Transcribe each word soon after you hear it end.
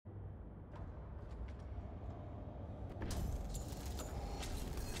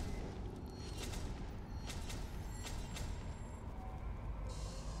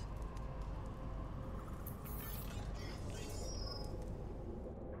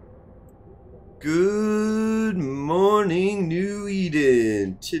Good morning, New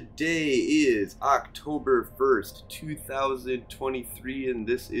Eden. Today is October 1st, 2023, and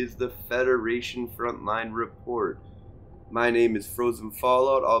this is the Federation Frontline Report. My name is Frozen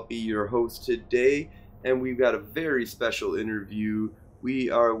Fallout. I'll be your host today, and we've got a very special interview. We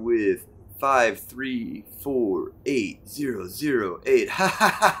are with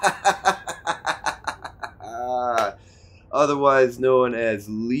 5348008. Otherwise known as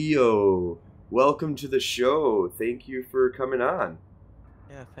Leo. Welcome to the show. Thank you for coming on.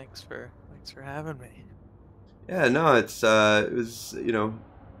 Yeah, thanks for having me. Yeah, no, it was,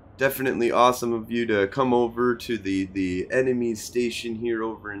 definitely awesome of you to come over to the enemy station here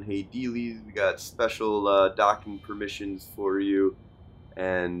over in Hadeles. We got special docking permissions for you,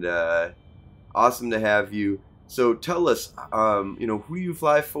 and awesome to have you. So tell us, who you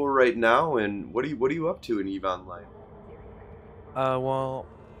fly for right now, and what are you up to in EVE Online? Well,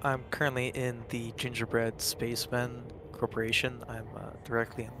 I'm currently in the Gingerbread Spacemen Corporation. I'm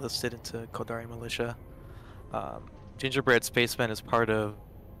directly enlisted into Caldari militia. Gingerbread Spacemen is part of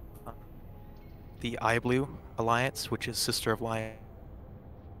um, the iBlue Alliance, which is sister alliance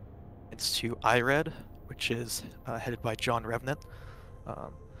to IRED, which is headed by John Revenant.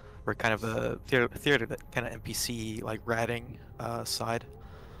 We're kind of a theater kind of NPC like ratting side.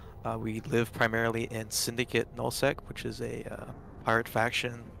 We live primarily in Syndicate Nullsec, which is a pirate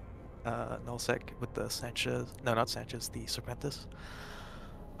faction Nullsec with the Sanchez. No, not Sanchez, the Serpentis.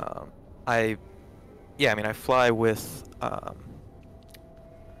 I fly with a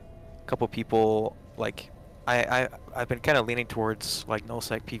couple people. Like, I've been kind of leaning towards like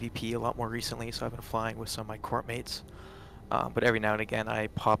Nullsec PvP a lot more recently, so I've been flying with some of my court mates. But every now and again, I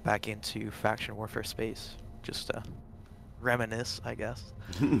pop back into faction warfare space just to reminisce, I guess.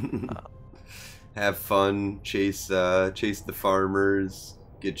 Have fun, chase the farmers,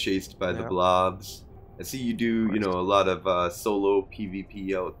 get chased by the blobs. I see you do, a lot of solo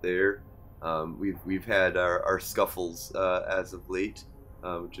PvP out there. We've had our scuffles as of late,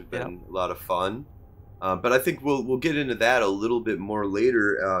 which have been a lot of fun. But I think we'll get into that a little bit more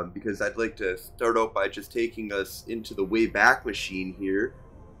later, because I'd like to start out by just taking us into the Wayback Machine here.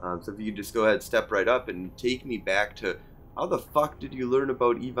 So if you could just go ahead, step right up, and take me back to how the fuck did you learn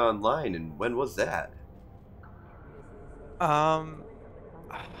about EVE Online, and when was that? I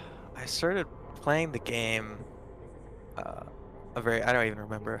started playing the game I don't even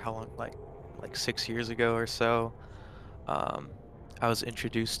remember how long, like 6 years ago or so. I was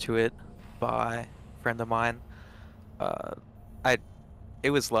introduced to it by a friend of mine.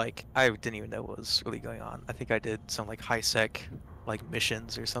 It was like I didn't even know what was really going on. I think I did some like high sec like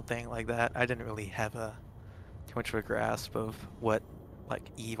missions or something like that. I didn't really have too much of a grasp of what like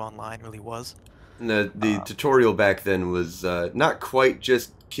EVE Online really was. And the tutorial back then was not quite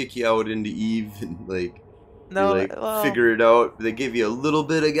just kick you out into EVE and figure it out. They gave you a little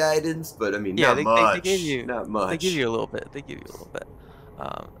bit of guidance, but I mean, yeah, not much. They gave you, not much. They give you a little bit. They give you a little bit.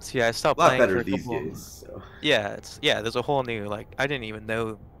 So yeah, I stopped a lot playing better for a these couple. Days. So. Yeah, there's a whole new I didn't even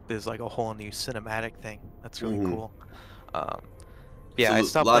know there's like a whole new cinematic thing. That's really cool. Yeah, I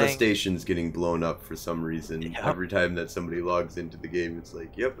stopped a lot playing. of stations getting blown up for some reason. Yep. Every time that somebody logs into the game, it's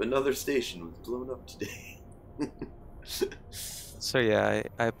like, yep, another station was blown up today. So yeah,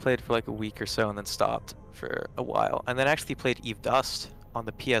 I played for like a week or so and then stopped for a while, and then actually played Eve Dust on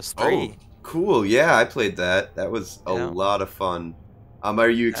the PS3. Oh, cool! Yeah, I played that. That was a lot of fun. Are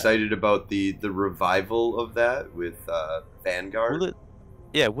you excited about the revival of that with Vanguard?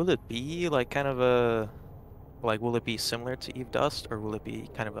 Will it be like kind of will it be similar to Eve Dust, or will it be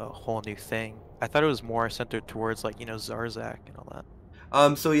kind of a whole new thing? I thought it was more centered towards like, Zarzak and all that.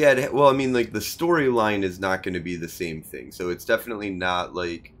 So yeah, well, I mean, like, the storyline is not going to be the same thing. So it's definitely not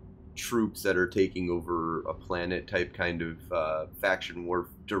like troops that are taking over a planet type kind of faction war,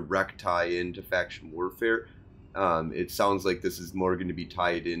 direct tie into faction warfare. It sounds like this is more going to be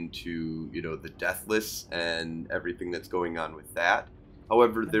tied into, the Deathless and everything that's going on with that.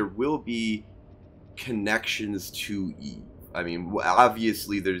 However, there will be connections to EVE. I mean,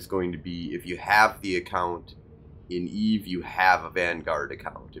 obviously there's going to be, if you have the account in EVE, you have a Vanguard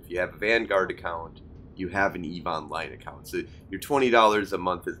account. If you have a Vanguard account, you have an EVE Online account. So your $20 a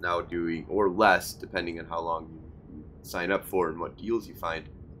month is now doing, or less, depending on how long you sign up for and what deals you find.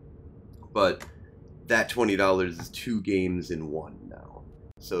 But that $20 is 2 games in one now.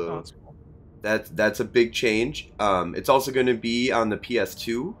 So that's cool. That's a big change. It's also going to be on the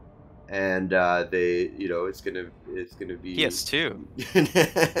PS2. And it's gonna be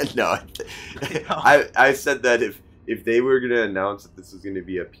PS2. No, I said that if they were gonna announce that this was gonna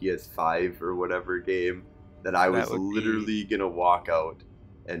be a PS5 or whatever game, that I was literally gonna walk out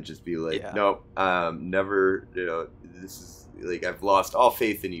and just be like, Yeah. nope, never, this is like, I've lost all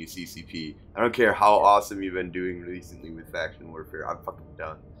faith in you, CCP. I don't care how awesome you've been doing recently with faction warfare. I'm fucking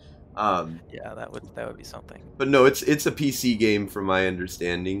done. Um, Yeah, that would be something. but no, it's a PC game from my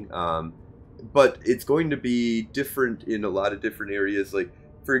understanding. But it's going to be different in a lot of different areas. Like,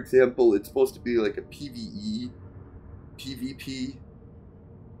 for example, it's supposed to be like a PvE, PvP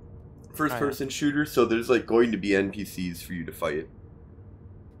first Oh yeah. person shooter, so there's like going to be NPCs for you to fight.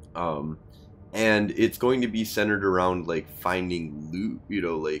 Um and it's going to be centered around like finding loot,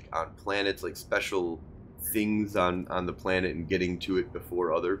 like on planets, like special things on the planet and getting to it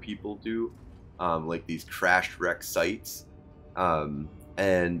before other people do. Like these crash wreck sites.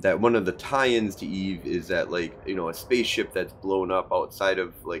 And that one of the tie-ins to Eve is that, like, a spaceship that's blown up outside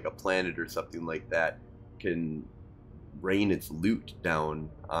of like a planet or something like that can rain its loot down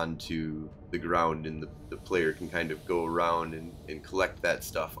onto the ground, and the player can kind of go around and collect that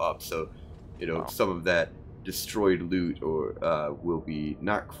stuff up. So, Wow. some of that destroyed loot or will be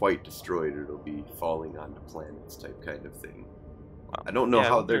not quite destroyed, or it'll be falling onto planets type kind of thing. Wow. I don't know Yeah,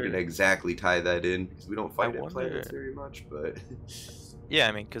 I how they're going wonder. to exactly tie that in, because we don't I fight at planets wonder. very much, but Yeah,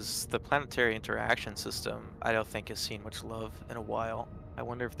 I mean, because the planetary interaction system, I don't think has seen much love in a while. I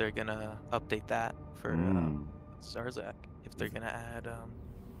wonder if they're gonna update that for mm. Zarzak. If they're gonna add,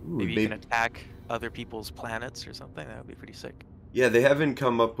 Ooh, maybe you can attack other people's planets or something. That would be pretty sick. yeah, they haven't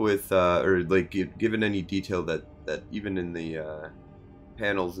come up with or like given any detail that even in the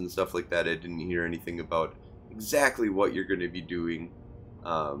panels and stuff like that, I didn't hear anything about exactly what you're going to be doing.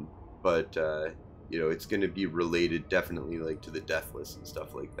 But it's going to be related definitely, like, to the Deathless and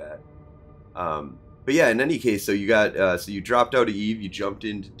stuff like that. But yeah, in any case, so you got so you dropped out of Eve, you jumped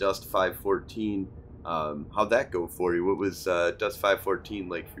into Dust 514. How'd that go for you? What was Dust 514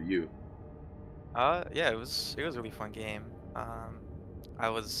 like for you? Yeah, it was a really fun game. I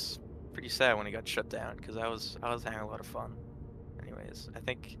was pretty sad when it got shut down because I was having a lot of fun. Anyways, I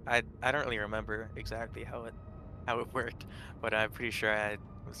think I don't really remember exactly how it worked, but I'm pretty sure I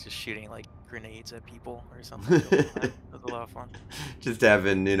was just shooting like grenades at people or something the whole time. It was a lot of fun. Just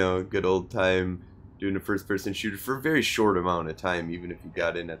having, a good old time doing a first person shooter for a very short amount of time. Even if you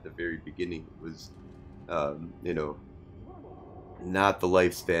got in at the very beginning, it was, um, you know, not the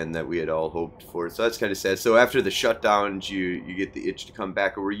lifespan that we had all hoped for. So that's kind of sad. So after the shutdowns, you get the itch to come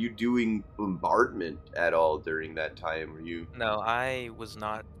back. Or were you doing bombardment at all during that time? Were you? No, I was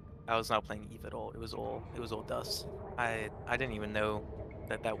not. I was not playing Eve at all. It was all Dust. I didn't even know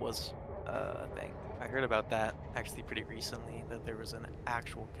that was a thing. I heard about that actually pretty recently, that there was an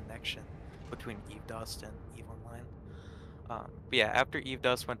actual connection between Eve Dust and Eve Online. But yeah, after Eve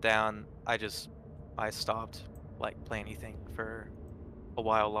Dust went down, I stopped like playing anything for a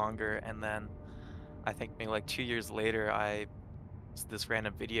while longer, and then I think maybe like 2 years later, this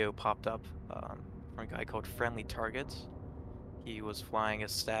random video popped up from a guy called Friendly Targets. He was flying a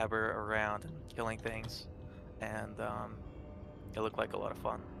stabber around and killing things, and it looked like a lot of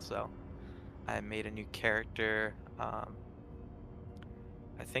fun. So I made a new character. I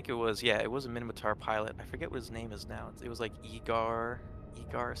think it was a Minotaur pilot. I forget what his name is now. It was like Egar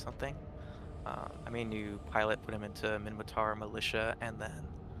or something. I made a new pilot, put him into Minotaur militia, and then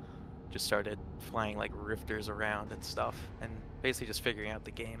just started flying like rifters around and stuff, and basically just figuring out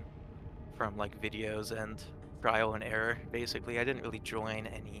the game from like videos and trial and error. Basically, I didn't really join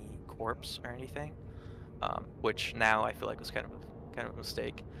any corps or anything, which now I feel like was kind of a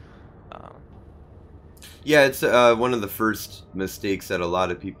mistake. Um, Yeah, it's one of the first mistakes that a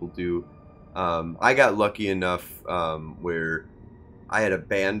lot of people do. I got lucky enough where I had a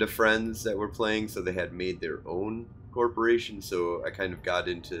band of friends that were playing, so they had made their own corporation. So I kind of got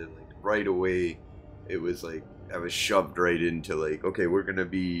into, like, right away. It was like I was shoved right into, like, okay, we're gonna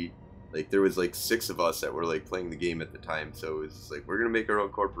be like, there was like 6 of us that were like playing the game at the time. So it was just like, we're gonna make our own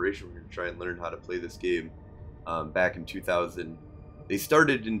corporation. We're gonna try and learn how to play this game. Back in 2000. They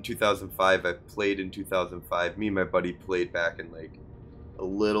started in 2005. I played in 2005. Me and my buddy played back in like a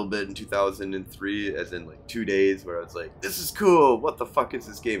little bit in 2003, as in like 2 days, where I was like, this is cool. What the fuck is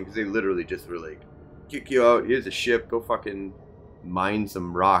this game? Because they literally just were like, kick you out. Here's a ship. Go fucking mine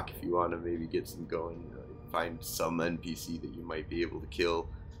some rock if you want to maybe get some going. Find some NPC that you might be able to kill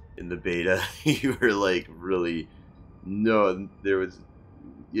in the beta. You were like, really, no, there was.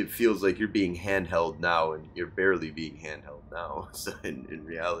 It feels like you're being handheld now, and you're barely being handheld now. So in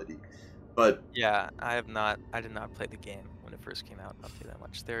reality, but yeah, I did not play the game when it first came out. I'll tell you that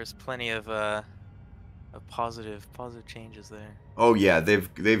much. There's plenty of positive changes there. oh yeah,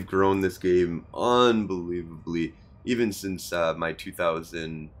 they've grown this game unbelievably, even since my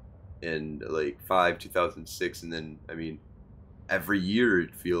 2000 and like 5 2006, and then I mean, every year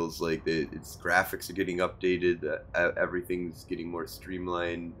it feels like its graphics are getting updated, everything's getting more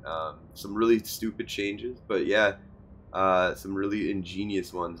streamlined. Some really stupid changes, but yeah, some really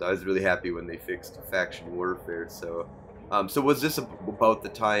ingenious ones. I was really happy when they fixed faction warfare. So, so was this about the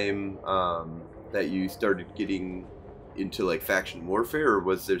time that you started getting into like faction warfare, or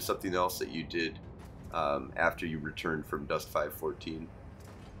was there something else that you did after you returned from Dust 514?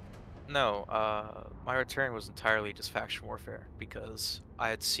 No, my return was entirely just faction warfare because I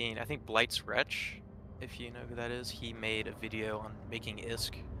had seen, I think Blight's Wretch, if you know who that is, he made a video on making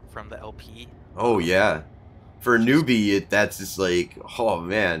ISK from the LP, Oh yeah, for a which is, newbie, that's just like, oh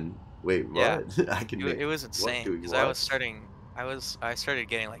man, wait, yeah, what? I can make it was what insane doing because what? I started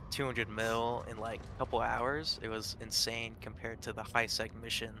getting like 200 mil in like a couple hours. It was insane compared to the high sec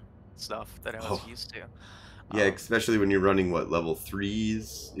mission stuff that I was Oh used to. yeah, especially when you're running what level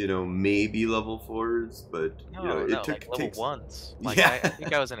threes, maybe level fours, but No, it no, took like level takes. ones. Like Yeah, I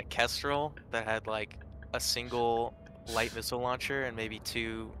think I was in a Kestrel that had like a single light missile launcher and maybe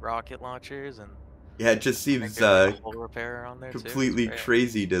two rocket launchers, and yeah, it just I think seems there's like a hull repairer on there too. It's completely great.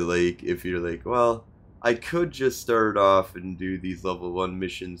 crazy to like if you're like, well, I could just start off and do these level one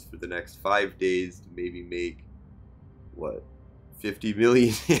missions for the next 5 days to maybe make what 50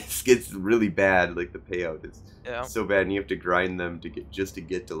 million. It gets really bad. Like the payout is Yeah, so bad, and you have to grind them to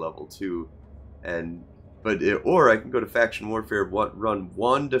get to level two. And or I can go to faction warfare, run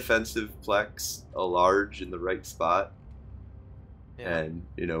one defensive plex, a large in the right spot, yeah. and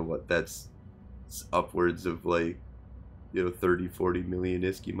what that's upwards of like 30, 40 million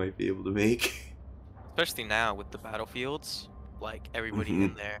isk you might be able to make. Especially now with the battlefields, like everybody Hmm.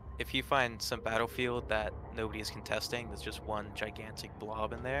 in there. If you find some battlefield that nobody is contesting, there's just one gigantic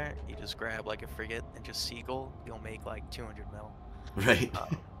blob in there. You just grab like a frigate and just Seagull. You'll make like 200 mil. Right.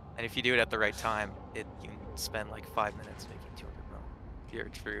 And if you do it at the right time, you can spend like 5 minutes making 200 mil if you're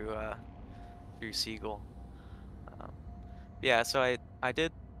through Seagull. Um, yeah, so I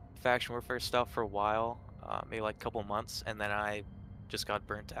did faction warfare stuff for a while, maybe like a couple months, and then I just got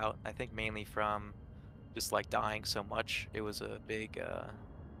burnt out. I think mainly from just like dying so much. It was a big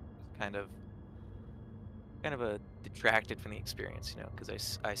kind of a detracted from the experience,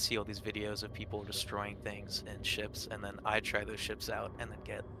 because I see all these videos of people destroying things in ships, and then I try those ships out and then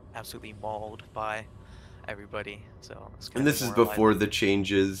get absolutely mauled by everybody. So it's And kind of this is before demoralizing. the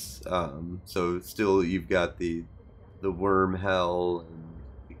changes, so still you've got the worm hell and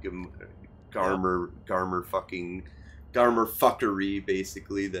Yeah. Garmer fuckery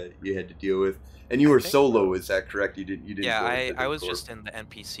basically that you had to deal with. And you I were think solo, is that correct? You didn't Yeah, go I into I the was corp. just in the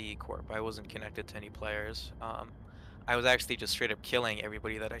NPC corp. I wasn't connected to any players. I was actually just straight up killing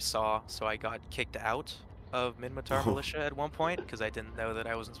everybody that I saw, so I got kicked out of Minmatar Oh. Militia at one point because I didn't know that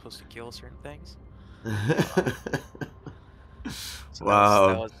I wasn't supposed to kill certain things. Um, so that was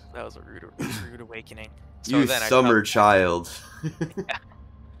that Wow. was that was a rude awakening. So You then I stopped. summer child.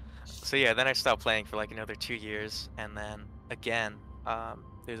 So yeah, then I stopped playing for like another 2 years, and then again,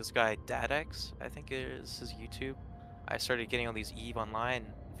 there's this guy Dadex, I think is his YouTube. I started getting all these Eve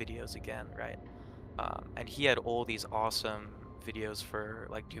Online videos again, right? And he had all these awesome videos for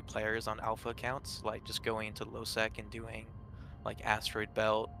like new players on alpha accounts, like just going into low sec and doing like asteroid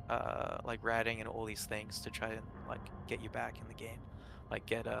belt, like ratting and all these things to try and like get you back in the game, like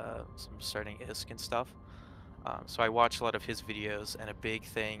get some starting ISK and stuff. So I watched a lot of his videos, and a big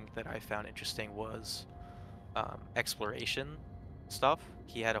thing that I found interesting was exploration stuff.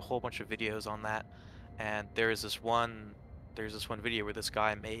 He had a whole bunch of videos on that, and there's this one video where this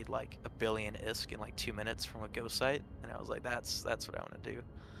guy made like 1 billion ISK in like 2 minutes from a ghost site, and I was like, that's what I want to do.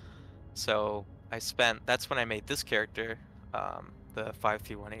 So that's when I made this character, the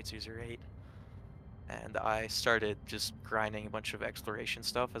 531808, and I started just grinding a bunch of exploration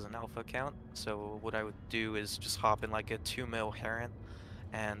stuff as an alpha account. So what I would do is just hop in like a 2 mil Heron,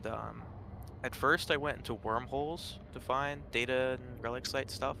 and at first I went into wormholes to find data and relic site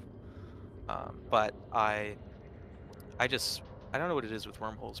stuff. But I just I don't know what it is with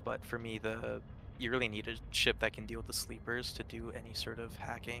wormholes, but for me you really need a ship that can deal with the sleepers to do any sort of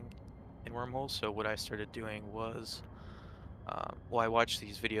hacking in wormholes. So what I started doing was, well, I watched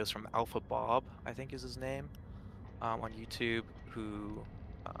these videos from Alpha Bob, I think is his name, on YouTube, who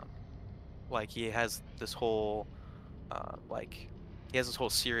um, like like he has this whole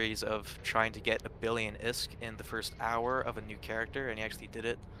series of trying to get 1 billion ISK in the first hour of a new character, and he actually did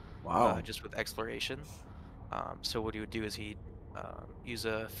it Wow. just with exploration. So what he would do is he'd use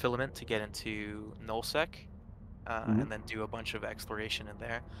a filament to get into nullsec, Mhm. and then do a bunch of exploration in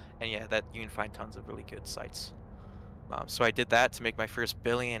there. And yeah, that you can find tons of really good sites. So I did that to make my first 1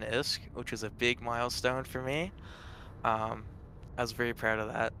 billion ISK, which was a big milestone for me. Um, I was very proud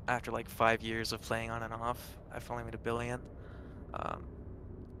of that. After like 5 years of playing on and off, I finally made 1 billion. Um,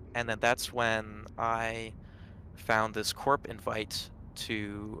 and then that's when I found this corp invite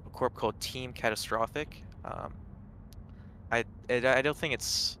to a corp called Team Catastrophic. I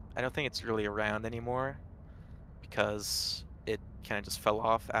don't think it's really around anymore because it kind of just fell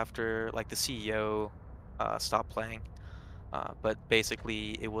off after like the CEO stopped playing. But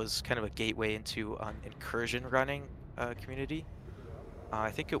basically, it was kind of a gateway into an incursion running community.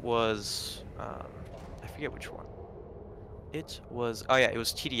 I think it was I forget which one. It was, oh yeah, it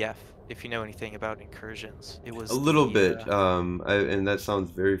was TDF. If you know anything about incursions, it A was little the bit, and that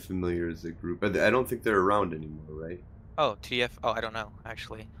sounds very familiar as a group. I don't think they're around anymore, right? oh, TDF. Oh, I don't know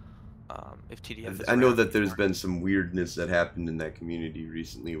actually. If TDF is I know around that there's anymore. been some weirdness that happened in that community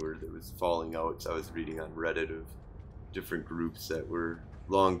recently where there was falling outs. I was reading on Reddit of different groups that were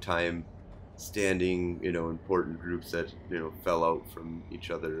long time standing, important groups that, fell out from each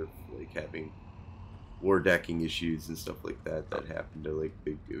other, of like having war decking issues and stuff like that Oh, that happened to like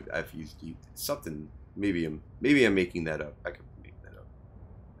big dude. I've used something. Maybe I'm making that up. I could be making that up.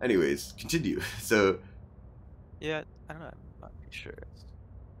 Anyways, continue. So yeah, I don't know. I'm not pretty sure.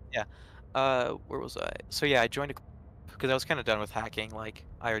 Yeah. Where was I? So yeah, I joined because I was kind of done with hacking, like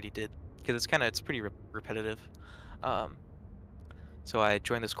I already did, because it's pretty repetitive. Um, so I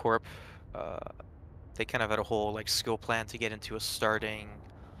joined this corp. Uh, they kind of had a whole like skill plan to get into a starting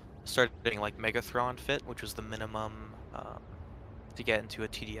like Megathron fit, which was the minimum to get into a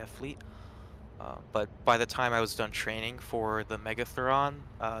TDF fleet. But by the time I was done training for the Megathron,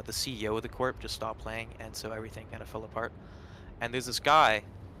 the CEO of the corp just stopped playing, and so everything kind of fell apart. And there's this guy.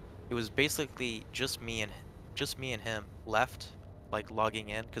 It was basically just me and him left, like logging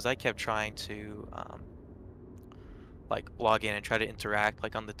in, because I kept trying to like log in and try to interact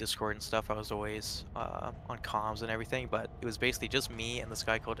like on the Discord and stuff. I was always on comms and everything, but it was basically just me and this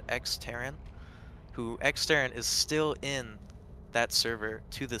guy called X Terran, who X Terran is still in that server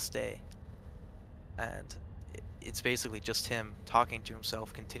to this day, and it's basically just him talking to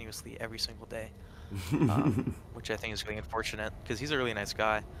himself continuously every single day, which I think is really unfortunate because he's a really nice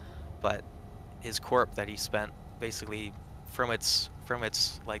guy, but his corp that he spent basically from its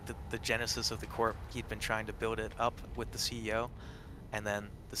like the genesis of the corp, he'd been trying to build it up with the CEO, and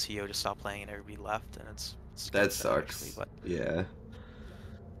then the CEO just stopped playing and everybody left, and it's kind that of sad actually. sucks. But Yeah.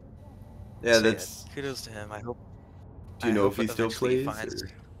 Yeah, so yeah, that's. kudos to him. Do you I know if hope he still eventually he plays finds. or?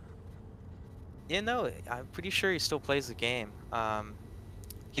 Yeah, no, I'm pretty sure he still plays the game.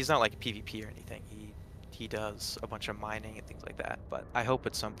 He's not like PvP or anything. He does a bunch of mining and things like that. But I hope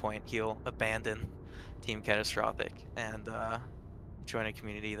at some point he'll abandon Team Catastrophic and join a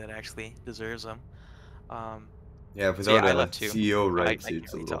community that actually deserves him. Um, Yeah, so yeah, without I a left too. CEO I rights, can't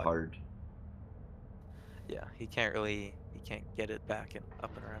it's a really little talk. hard. Yeah, he can't get it back and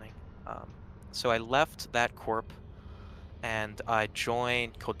up and running. Um, so I left that corp and I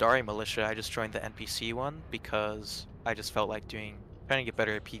joined Caldari Militia. I just joined the NPC one because I just felt like trying to get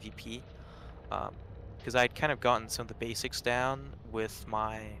better at PvP. Because I'd kind of gotten some of the basics down with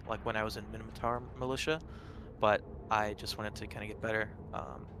like when I was in Minotaur Militia, but I just wanted to kind of get better.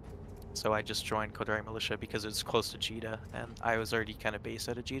 So I just joined Caldari Militia because it's close to Jita, and I was already kind of based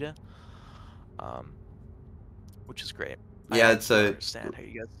out of Jita, um, which is great. Yeah, I it's don't a. understand how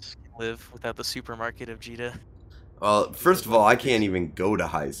you guys can live without the supermarket of Jita. Well, It's first like of one all, of I the can't biggest. even go to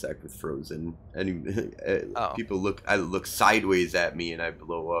high sec with Frozen. Any Oh, people look sideways at me and I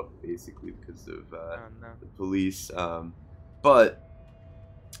blow up basically because of oh no. the police. But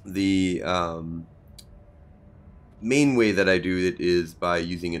the main way that I do it is by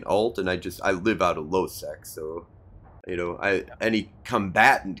using an alt, and I live out of low sec, so I any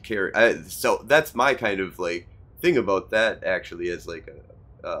combatant character. So that's my kind of like thing about that actually, as like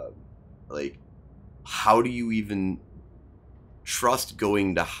like how do you even trust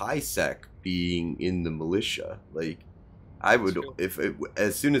going to high sec being in the militia? Like I It's would, true.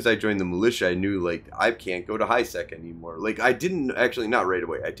 as soon as I joined the militia, I knew like I can't go to high sec anymore. Like I didn't actually, not right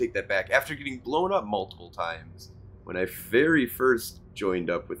away. I take that back. After getting blown up multiple times, when I very first joined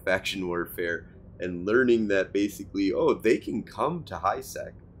up with faction warfare and learning that basically, oh, they can come to high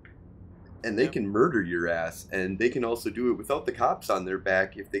sec and they Yeah. can murder your ass, and they can also do it without the cops on their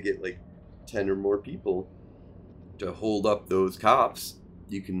back if they get like 10 or more people to hold up those cops.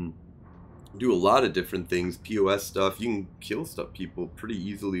 You can do a lot of different things, POS stuff. You can kill people pretty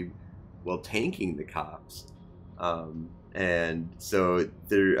easily while tanking the cops. And so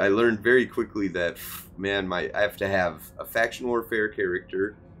there, I learned very quickly that, man, I have to have a faction warfare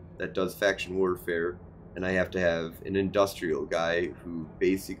character that does faction warfare, and I have to have an industrial guy who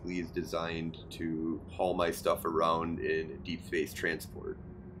basically is designed to haul my stuff around in deep space transport.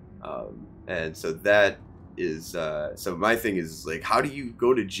 And so that is so my thing is like, how do you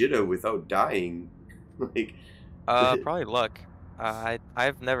go to Jeddah without dying? Like, Probably luck.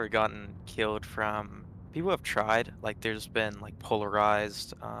 I've never gotten killed from people have tried. Like there's been like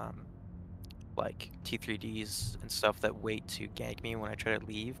polarized like T3Ds and stuff that wait to gank me when I try to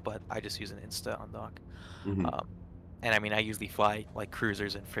leave, but I just use an insta on dock. mhm. Um, and I mean I usually fly like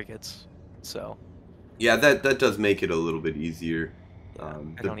cruisers and frigates, so Yeah, that does make it a little bit easier. yeah,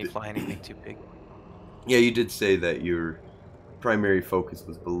 I don't need The to fly anything too big. Yeah, you did say that your primary focus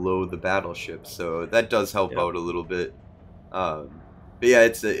was below the battleship, so that does help Yep. out a little bit. Um, but yeah,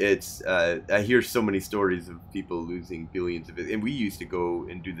 I hear so many stories of people losing billions of it, and we used to go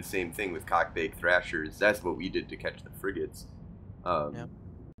and do the same thing with cockbake thrashers. That's what we did to catch the frigates. Um, Yep.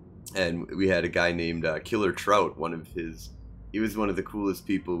 and we had a guy named Killer Trout. He was one of the coolest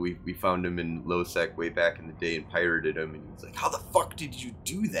people. We found him in Lowsec way back in the day and pirated him. And he was like, "How the fuck did you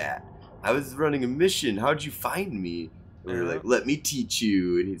do that? I was running a mission. How'd you find me?" And we were Yeah. like, "Let me teach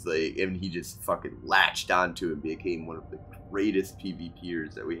you." And he's like, and he just fucking latched onto and became one of the greatest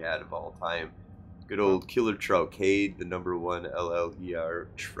PvPers that we had of all time. Good Well, old Killer Trout, K, the number one LLER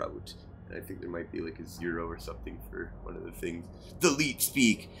Trout. And I think there might be like a 0 or something for one of the things. The leet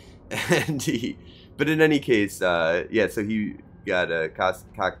speak. And but in any case, yeah, so he got a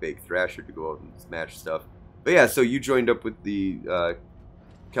cockbake thrasher to go out and smash stuff. But yeah, so you joined up with the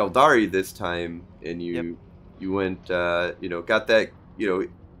Caldari this time, and yep. you went, got that,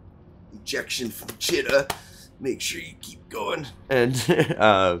 ejection from Chitta. Make sure you keep going. And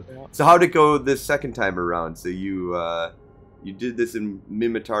Yeah. so how'd it go this second time around? So you did this in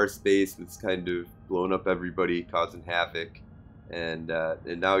Mimitar space, was kind of blowing up everybody, causing havoc, and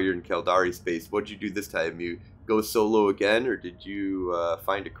now you're in Caldari space. What'd you do this time? You go solo again, or did you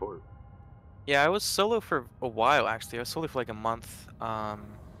find a corp? Yeah, I was solo for a while actually. I was solo for like a month,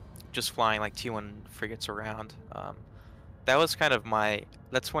 just flying like T1 frigates around. That was kind of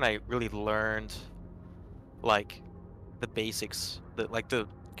that's when I really learned like the basics,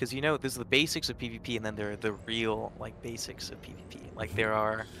 because there's the basics of PvP and then there are the real like basics of PvP. Like there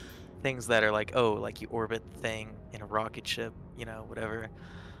are things that are like, oh, like you orbit the thing in a rocket ship, whatever.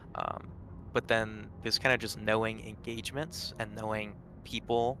 Um, but then there's kind of just knowing engagements and knowing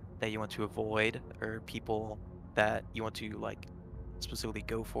people that you want to avoid or people that you want to like specifically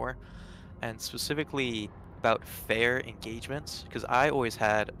go for, and specifically about fair engagements, because I always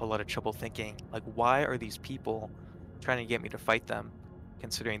had a lot of trouble thinking like, why are these people trying to get me to fight them,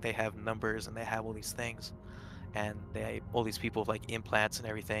 considering they have numbers and they have all these things and all these people with like implants and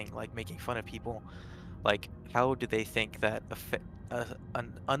everything, like making fun of people. Like, how do they think that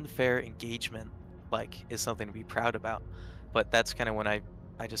an unfair engagement like is something to be proud about? But that's kind of when I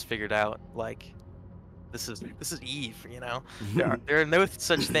just figured out like this is Eve, you know. There are no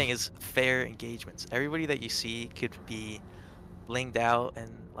such thing as fair engagements. Everybody that you see could be blinged out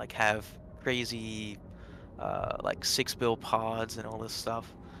and like have crazy like 6 bill pods and all this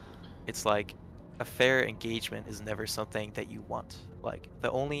stuff. It's like a fair engagement is never something that you want. Like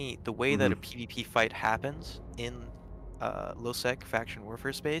the way that a Mhm. PvP fight happens in low-sec faction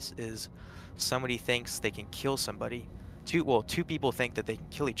warfare space is somebody thinks they can kill somebody. Two people think that they can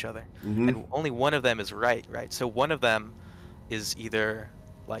kill each other, and Mhm. only one of them is right, right? So one of them is either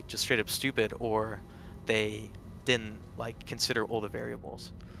like just straight up stupid, or they didn't like consider all the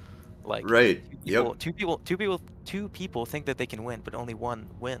variables. Like Right. Yep. two people think that they can win, but only one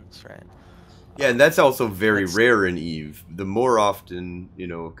wins, right? Yeah, and that's also very That's rare in Eve. The more often,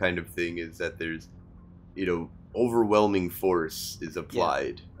 kind of thing is that there's, overwhelming force is yeah,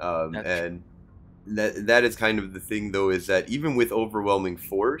 applied. that's true. And that is kind of the thing, though, is that even with overwhelming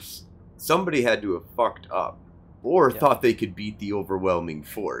force, somebody had to have fucked up or Yeah, thought they could beat the overwhelming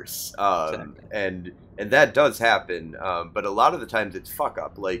force. exactly. And that does happen. But a lot of the times it's fuck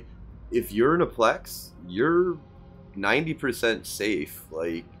up. Like, if you're in a Plex, you're 90% safe.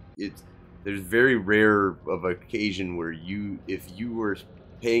 Like, there's very rare of occasion where if you were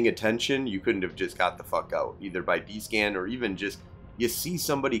paying attention, you couldn't have just got the fuck out, either by descan or even just you see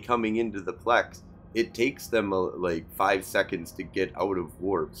somebody coming into the Plex. It takes them like 5 seconds to get out of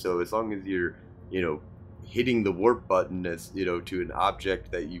warp. So as long as you're, hitting the warp button as to an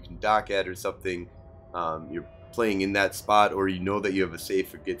object that you can dock at or something, you're playing in that spot, or that you have a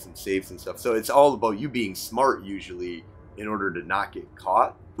safe or get some safes and stuff. So it's all about you being smart usually in order to not get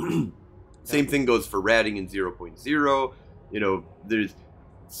caught. Yep. Same thing goes for ratting in 0.0. There's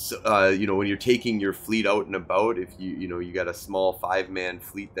So, when you're taking your fleet out and about, if you got a small 5-man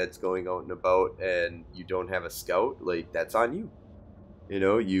fleet that's going out and about and you don't have a scout, like, that's on you.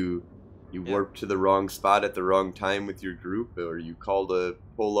 You Yeah. warped to the wrong spot at the wrong time with your group, or you called a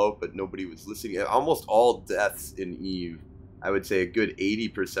pull-out but nobody was listening. Almost all deaths in Eve, I would say a good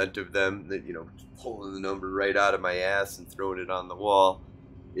 80% of them, that pulling the number right out of my ass and throwing it on the wall,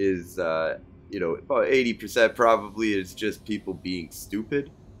 is about 80% probably is just people being stupid,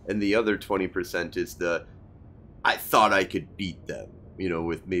 and the other 20% is I thought I could beat them,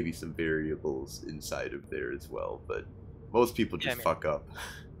 with maybe some variables inside of there as well, but most people Yeah, I just mean, fuck up.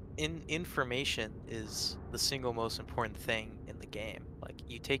 information is the single most important thing in the game. Like,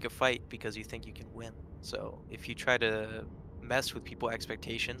 you take a fight because you think you can win. So if you try to mess with people's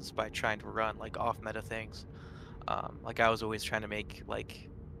expectations by trying to run like off meta things, like I was always trying to make like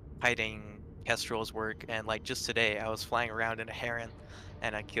hiding kestrels work, and like just today I was flying around in a heron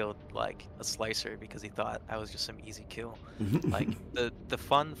and I killed like a slicer because he thought I was just some easy kill. Like the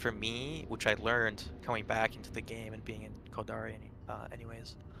fun for me, which I learned coming back into the game and being in Caldari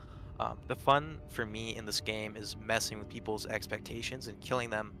anyways, the fun for me in this game is messing with people's expectations and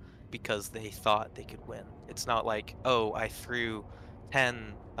killing them because they thought they could win. It's not like, oh, I threw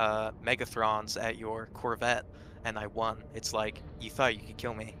 10 Megathrons at your Corvette and I won. It's like, you thought you could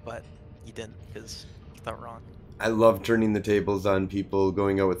kill me, but you didn't because you thought wrong. I love turning the tables on people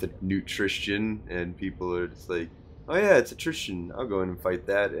going out with a nutrition, and people are just like, oh yeah, it's a Tristan, I'll go in and fight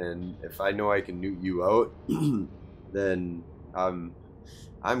that, and if I know I can newt you out, then I'm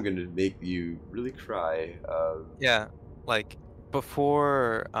gonna make you really cry. Yeah, like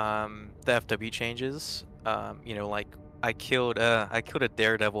before the FW changes, like I killed a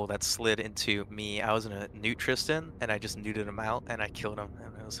daredevil that slid into me. I was in a newt Tristan and I just neuted him out and I killed him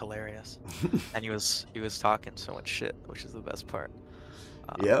and it was hilarious. And he was talking so much shit, which is the best part.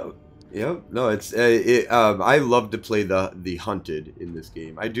 Um, Yeah, yeah. No, I love to play the hunted in this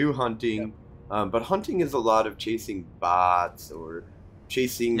game. I do Yep. hunting, but hunting is a lot of chasing bots or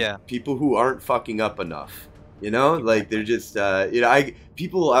chasing Yeah, people who aren't fucking up enough. Like they're exactly. just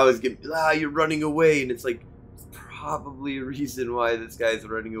people always get, you're running away, and it's like, there's probably a reason why this guy's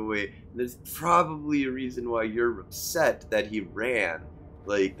running away. And there's probably a reason why you're upset that he ran.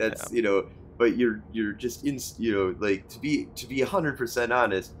 Like Yeah, that's but you're just in, like, to be 100%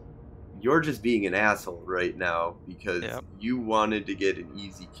 honest, you're just being an asshole right now because yeah, you wanted to get an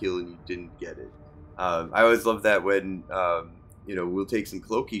easy kill and you didn't get it. I always love that when we'll take some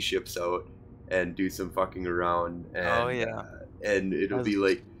cloaky ships out and do some fucking around, oh and yeah. it'll That was, be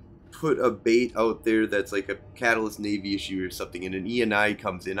like, put a bait out there that's like a Catalyst Navy issue or something, and an E&I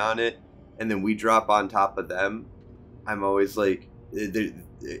comes in on it, and then we drop on top of them. I'm always like,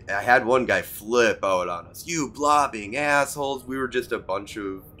 I had one guy flip out on us. You blobbing assholes. We were just a bunch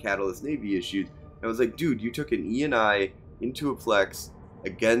of Catalyst Navy issues. I was like, dude, you took an E&I into a Plex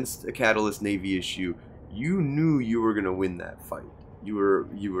against a Catalyst Navy issue. You knew you were going to win that fight. You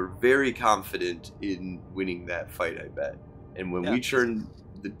were very confident in winning that fight, I bet. And when yeah, we turn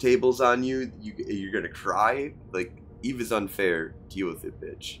the tables on you, you're going to cry. Like, Eve is unfair. Deal with it,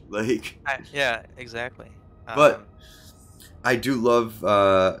 bitch. Like, yeah, exactly. but I do love,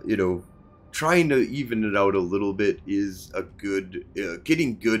 trying to even it out a little bit is a good,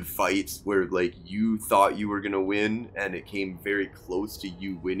 getting good fights where, like, you thought you were going to win and it came very close to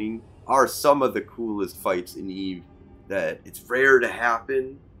you winning are some of the coolest fights in Eve, that it's rare to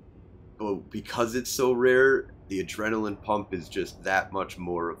happen, but because it's so rare, the adrenaline pump is just that much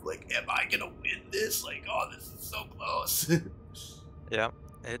more of like, am I going to win this? Like, oh, this is so close. Yeah,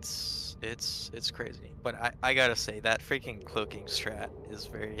 it's crazy. But I gotta say that freaking cloaking strat is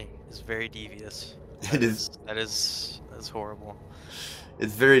very devious. It is. That is horrible.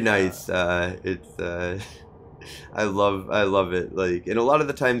 It's very Uh, nice. It's I love it. Like, and a lot of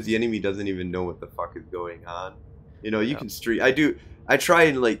the times the enemy doesn't even know what the fuck is going on. You yeah. can stream. I try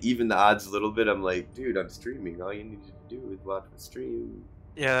and like even the odds a little bit. I'm like, dude, I'm streaming. All you need to do is watch the stream.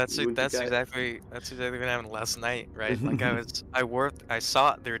 Yeah, You wouldn't think that's exactly what happened last night, right? Like I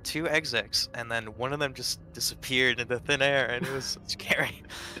saw there were two execs and then one of them just disappeared into thin air and it was scary.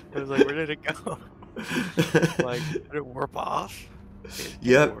 It was like, where did it go? Like, did it warp off? It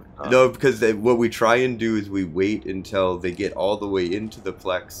Yep. warped off. No, because what we try and do is we wait until they get all the way into the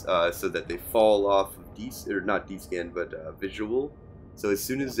Plex, so that they fall off of or not descan, but visual. So as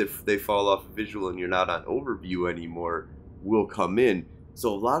soon as if they fall off of visual and you're not on overview anymore, we'll come in.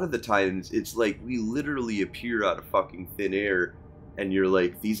 So a lot of the times it's like we literally appear out of fucking thin air, and you're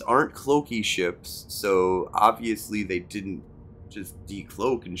like, these aren't cloaky ships, so obviously they didn't just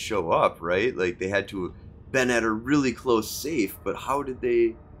decloak and show up, right? Like they had to been at a really close safe, but how did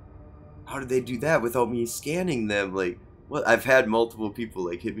they do that without me scanning them? Like, what? I've had multiple people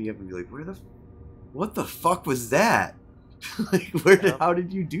like hit me up and be like, what the fuck was that? Like, Yep. how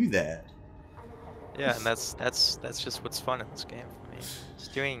did you do that? Yeah, and that's just what's fun in this game for me.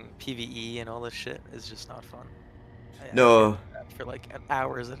 Just doing PvE and all this shit is just not fun. I can't No, do that for like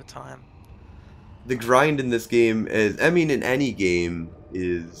hours at a time. the grind in this game is, I mean, in any game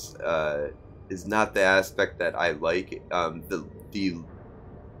is not the aspect that I like. The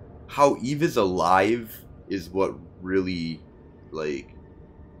how Eve is alive is what really, like,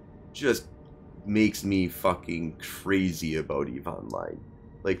 just makes me fucking crazy about Eve Online.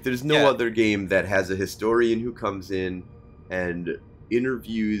 Like, there's no Yeah, other game that has a historian who comes in and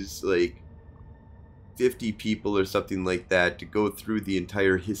interviews like 50 people or something like that to go through the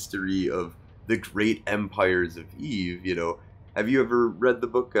entire history of the great empires of Eve. Have you ever read the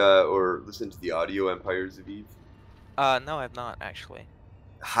book or listened to the audio Empires of Eve? no, I've not actually.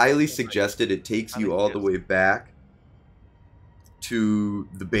 Highly I might suggested. It takes highly you all the suggest. way back to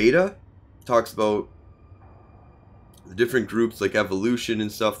the beta. Talks about the different groups like evolution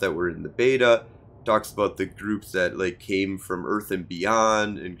and stuff that were in the beta. Talks about the groups that like came from Earth and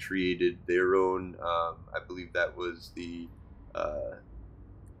beyond and created their own. I believe that was the uh,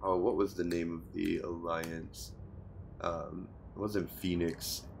 what was the name of the alliance? It wasn't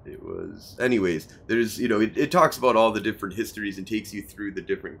Phoenix. It was. Anyways, there's it talks about all the different histories and takes you through the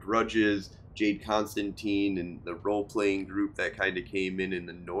different grudges. Jade Constantine and the role playing group that kind of came in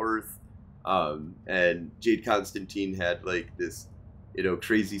the north. And Jade Constantine had like this,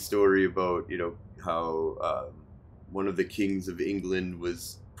 crazy story about how one of the kings of England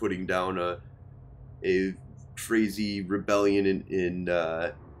was putting down a crazy rebellion in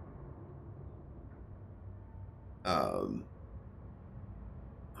um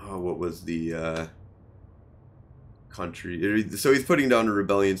what was the country? So he's putting down a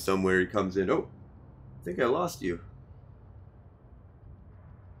rebellion somewhere. He comes in. Oh, I think I lost you.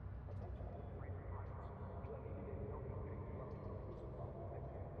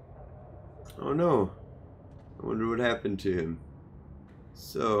 Oh no. I wonder what happened to him.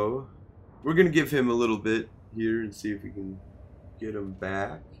 So, we're gonna give him a little bit here and see if we can get him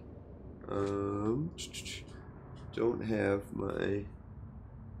back. Um, don't have my.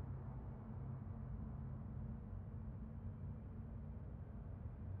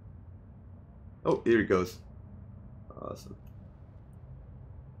 Oh, here it goes. Awesome.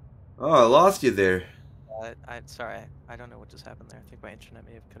 Oh, I lost you there. Sorry, I don't know what just happened there. I think my internet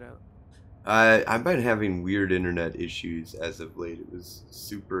may have cut out. I've been having weird internet issues as of late. It was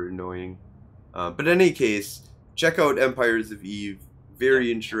super annoying. But in any case, check out Empires of Eve. Yep.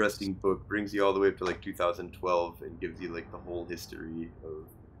 Very interesting book. Brings you all the way up to like 2012 and gives you like the whole history of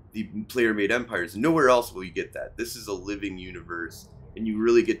the player-made empires. Nowhere else will you get that. This is a living universe, and you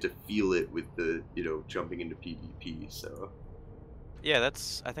really get to feel it with the jumping into PvP. So Yeah,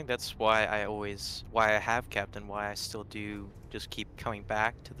 I think that's why I have kept and why I still do just keep coming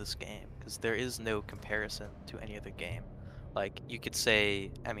back to this game, because there is no comparison to any other game. Like, you could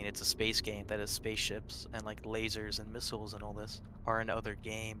say, I mean, it's a space game that has spaceships and like lasers and missiles and all this are in other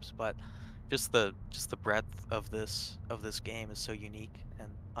games, but just the breadth of this game is so unique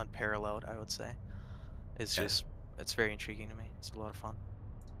and unparalleled, I would say. It's yeah. just it's very intriguing to me. It's a lot of fun.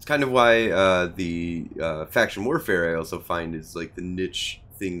 It's kind of why the faction warfare I also find is like the niche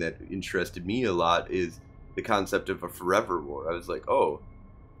thing that interested me a lot is the concept of a forever war. I was like, oh,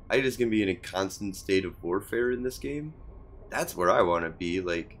 I just gonna be in a constant state of warfare in this game. That's where I want to be.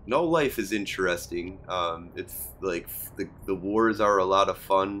 Like, no life is interesting. It's like the wars are a lot of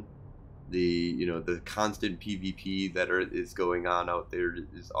fun. The constant PvP is going on out there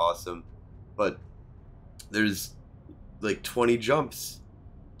is awesome, but there's like 20 jumps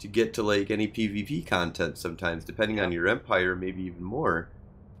to get to like any PvP content sometimes, depending on Yep. your empire, maybe even more.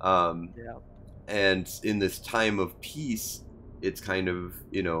 Um, Yeah. and in this time of peace, it's kind of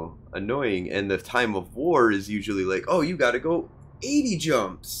annoying. And the time of war is usually like, oh, you got to go 80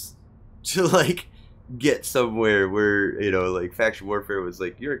 jumps to like get somewhere. Where like faction warfare was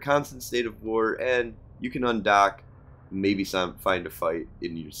like you're in a constant state of war, and you can undock, maybe find a fight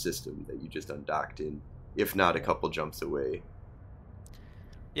in your system that you just undocked in, if not a Yeah. couple jumps away.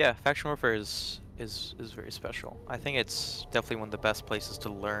 Yeah, faction warfare is very special. I think it's definitely one of the best places to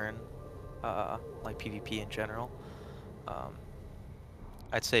learn, like PvP in general. Um,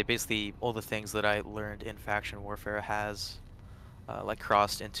 I'd say basically all the things that I learned in faction warfare has, like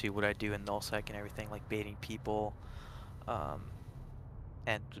crossed into what I do in nullsec and everything, like baiting people, um,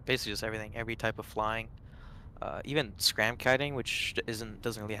 and basically just everything, every type of flying, even scram kiting, which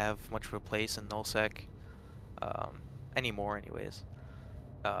doesn't really have much of a place in nullsec. anymore, anyways.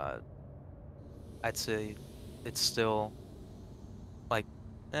 Uh, I'd say it's still like,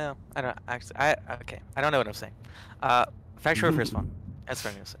 no, I don't actually. Okay, I don't know what I'm saying. Uh, Factory Warfare is fun. That's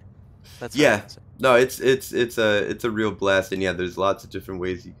what I'm gonna say. That's what I'm Yeah. gonna say. No, it's a real blast, and yeah, there's lots of different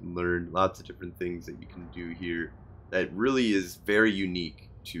ways you can learn, lots of different things that you can do here that really is very unique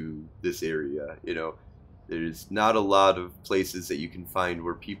to this area. There's not a lot of places that you can find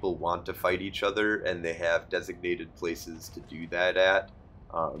where people want to fight each other and they have designated places to do that at.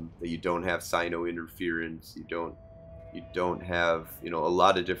 That you don't have sino interference, you don't have a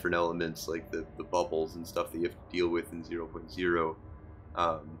lot of different elements like the bubbles and stuff that you have to deal with in 0.0.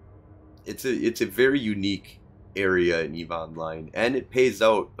 Um, it's a very unique area in EVE Online, and it pays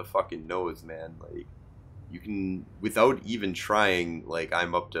out the fucking nose, man. Like, you can, without even trying, like,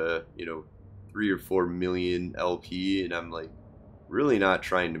 I'm up to 3 or 4 million LP, and I'm like really not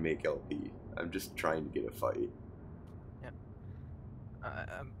trying to make LP. I'm just trying to get a fight. Yeah.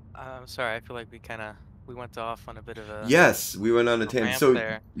 I'm sorry. I feel like we went off on a bit of Yes, we went on a a tangent. ramp So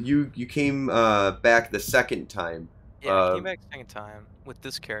there. you came back the second time. Yeah, I came back second time with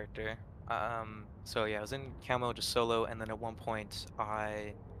this character. So yeah, I was in Camo just solo, and then at one point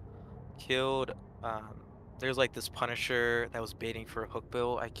I killed. There's like this Punisher that was baiting for a hook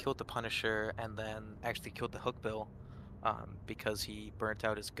bill. I killed the Punisher, and then actually killed the hook bill, because he burnt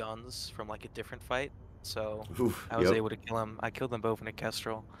out his guns from like a different fight. So Oof, I was yep. able to kill him. I killed them both in a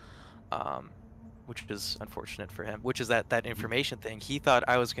Kestrel. Um, which is unfortunate for him. Which is that information thing. He thought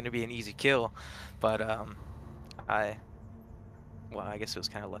I was going to be an easy kill, but I well, I guess it was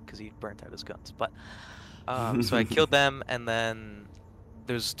kind of luck because he burnt out his guns. But so I killed them, and then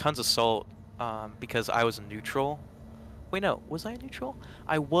there's tons of salt because I was a neutral. Wait, no, was I a neutral?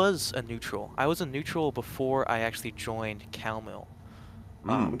 I was a neutral. I was a neutral before I actually joined Calmill.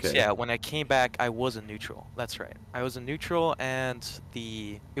 So Okay. yeah, when I came back, I was a neutral. That's right. I was a neutral, and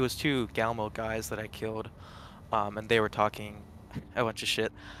it was two Galmo guys that I killed, and they were talking a bunch of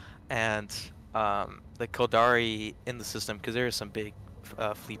shit, and the Caldari in the system, because there is some big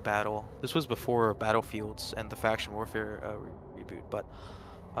fleet battle. This was before Battlefields and the Faction Warfare reboot, but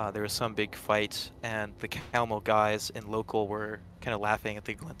there was some big fight, and the Calmo guys in local were kind of laughing at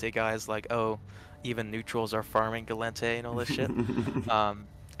the Galente guys, like, oh, even neutrals are farming Galente and all this shit.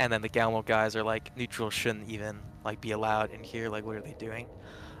 And then the Galmo guys are like, neutrals shouldn't even like be allowed in here. Like, what are they doing?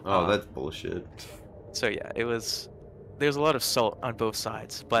 Oh, that's bullshit. So yeah, there's a lot of salt on both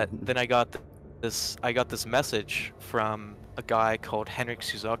sides. But then I got this message from a guy called Henrik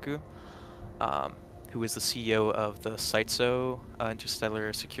Suzaku, who is the CEO of the Saitso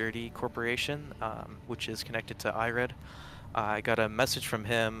Interstellar Security Corporation, which is connected to IRED. I got a message from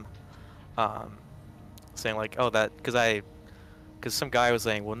him saying like, oh, because some guy was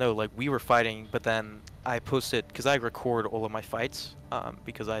saying, well, no, like we were fighting, but then I posted, because I record all of my fights,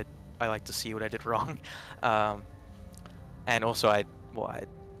 because I like to see what I did wrong, and also I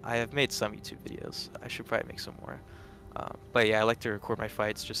have made some YouTube videos. I should probably make some more, but yeah, I like to record my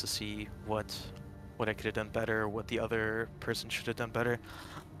fights just to see what I could have done better, what the other person should have done better.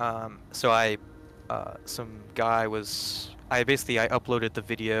 So some guy I uploaded the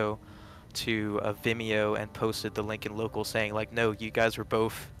video to Vimeo and posted the link in local saying like, no, you guys were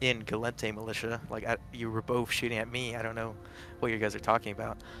both in Galente militia, like you were both shooting at me, I don't know what you guys are talking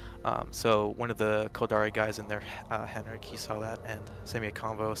about. So one of the Caldari guys in there, Henrik, he saw that and sent me a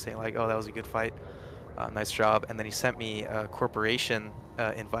convo saying like, oh, that was a good fight, nice job. And then he sent me a corporation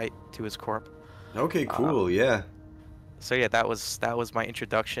invite to his corp. Okay, cool, yeah. So yeah, that was my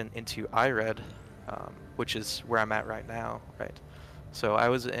introduction into IRED, which is where I'm at right now, right? So I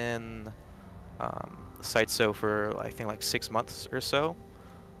was in Saitso for I think like 6 months or so.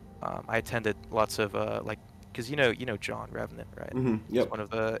 I attended lots of because you know John Revenant, right?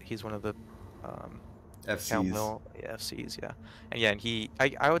 Yep. He's one of the FCs. FCs, yeah.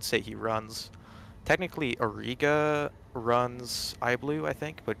 And I would say he runs, technically Origa runs iBlue, I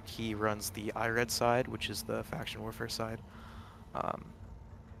think, but he runs the IRED side, which is the faction warfare side.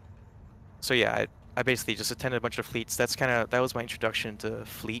 So yeah, I basically just attended a bunch of fleets. That was my introduction to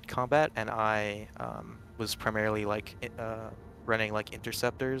fleet combat, and I was primarily like running like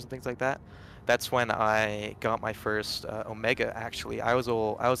interceptors and things like that. That's when I got my first Omega. Actually, I was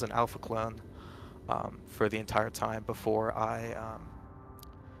an Alpha clone for the entire time before I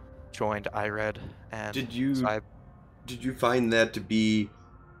joined IRED. And Did so you find that to be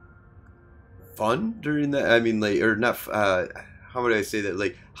fun during that? I mean, like, or not? How would I say that?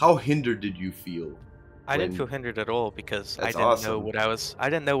 Like, how hindered did you feel? I didn't feel hindered at all because I That's didn't know awesome. what I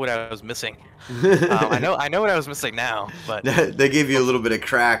was missing. I know what I was missing now, but They gave you a little bit of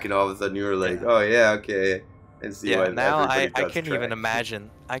crack, and all of a sudden you were like, yeah. "Oh yeah, okay." and see Yeah, why now everybody I does couldn't even track.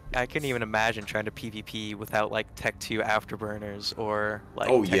 imagine. I couldn't even imagine trying to PvP without like Tech 2 afterburners or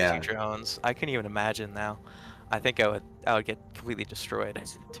like Oh Tech 2 yeah, drones. I couldn't even imagine now. I think I would get completely destroyed,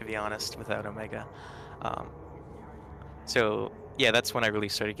 to be honest, without Omega. Um, so yeah, that's when I really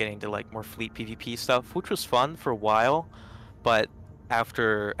started getting into like more fleet PvP stuff, which was fun for a while, but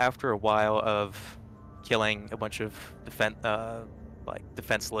after a while of killing a bunch of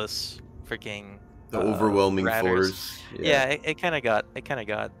defenseless freaking the overwhelming ratters, force. Yeah. yeah, it kind of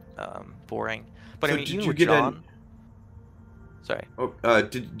got boring. But I So mean, did even you with get any? John, sorry. Oh,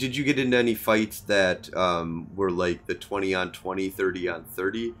 did you get into any fights that were like the 20 on 20, 30 on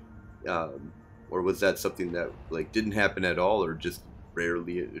 30, or was that something that like didn't happen at all, or just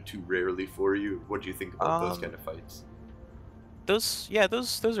rarely, too rarely for you? What do you think about those kind Um, of fights?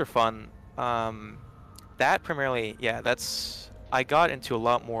 those are fun. Um, that primarily, yeah, that's I got into a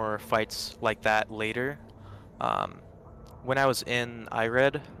lot more fights like that later. Um, when I was in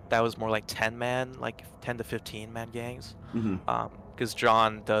IRED, that was more like 10 man, like 10 to 15 man gangs. Hmm. Because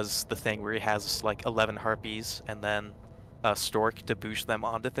John does the thing where he has like 11 harpies and then a stork to boost them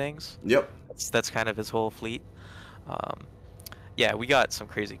onto things. Yep. That's kind of his whole fleet. Um, yeah, we got some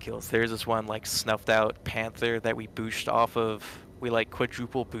crazy kills. There's this one like snuffed out panther that we boosted off of. We like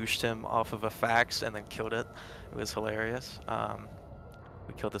quadruple boosted him off of a fax and then killed it. It was hilarious.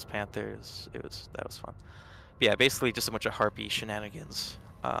 We killed this panther. That was fun. But yeah, basically just a bunch of harpy shenanigans.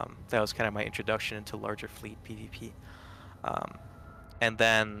 That was kind of my introduction into larger fleet PvP. Um, and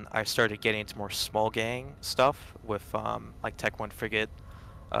then I started getting into more small gang stuff with like Tech 1 frigate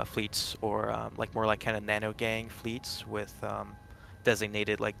fleets or like more like kind of nano gang fleets with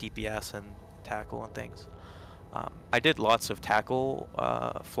designated like DPS and tackle and things. I did lots of tackle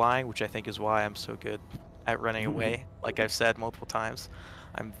flying, which I think is why I'm so good at running away. Like I've said multiple times,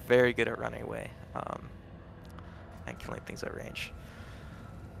 I'm very good at running away and killing things at range.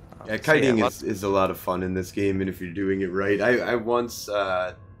 Yeah, So yeah, kiting lots. is a lot of fun in this game, and if you're doing it right, I once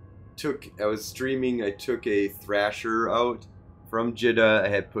I was streaming. I took a Thrasher out from Jeddah. I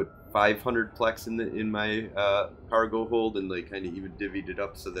had put 500 plex in my cargo hold, and like kind of even divvied it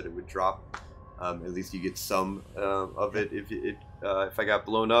up so that it would drop. At least you get some of Yeah. it if I got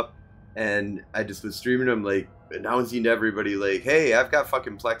blown up. And I just was streaming. I'm like announcing to everybody like, "Hey, I've got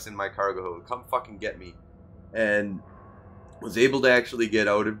fucking plex in my cargo hold. Come fucking get me." And was able to actually get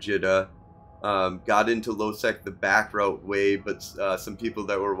out of Jeddah. Got into Losec the back route way, but some people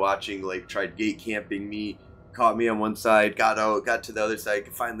that were watching like tried gate camping me, caught me on one side, got out, got to the other side,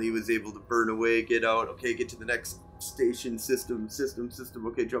 finally was able to burn away, get out, okay, get to the next station, system,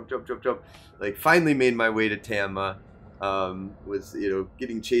 okay, jump. Like finally made my way to Tama. Was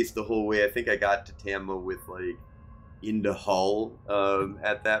getting chased the whole way. I think I got to Tama with like into Hull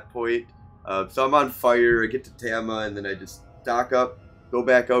at that point. So I'm on fire. I get to Tama, and then I just dock up, go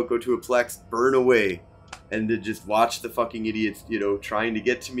back out, go to a Plex, burn away, and to just watch the fucking idiots, trying to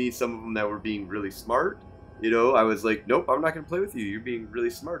get to me. Some of them that were being really smart. I was like, nope, I'm not going to play with you. You're being really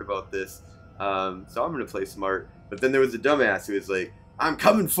smart about this. So I'm going to play smart. But then there was a dumbass who was like, I'm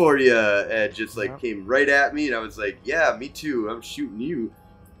coming for you, and just like Yeah. came right at me. And I was like, yeah, me too. I'm shooting you.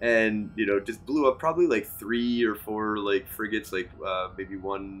 And just blew up probably like 3 or 4 like frigates, like maybe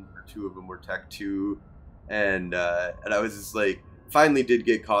 1 or 2 of them were Tech 2, and I was just like, finally did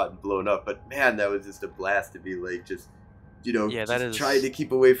get caught and blown up, but man, that was just a blast to be like just Yeah, that just trying is. to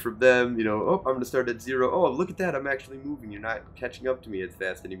keep away from them. Oh, I'm gonna start at 0. Oh, look at that, I'm actually moving. You're not catching up to me as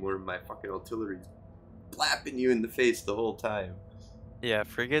fast anymore. My fucking artillery's blapping you in the face the whole time. Yeah,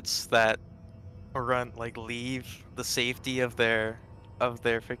 frigates that run like leave the safety of their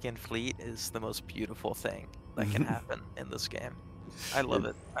freaking fleet is the most beautiful thing that can happen in this game. I love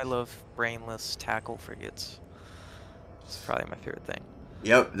it. I love brainless tackle frigates. It's probably my favorite thing.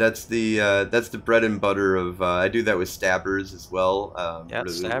 Yep, that's the bread and butter of. I do that with stabbers as well. Yeah,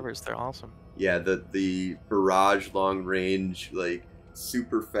 stabbers, they're awesome. Yeah, the barrage long range, like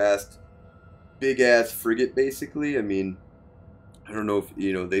super fast, big ass frigate. Basically, I mean, I don't know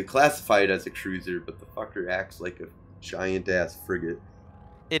if they classify it as a cruiser, but the fucker acts like a giant ass frigate.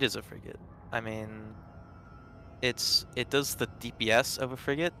 It is a frigate. I mean, it does the DPS of a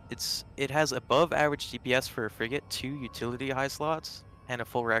frigate. It has above average DPS for a frigate, 2 utility high slots, and a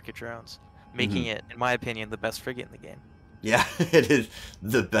full rack of drones, Hmm. making it, in my opinion, the best frigate in the game. Yeah, it is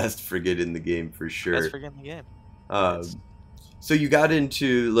the best frigate in the game for The best sure. frigate in the game. It's Um, so you got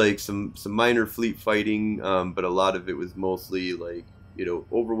into like some minor fleet fighting, but a lot of it was mostly like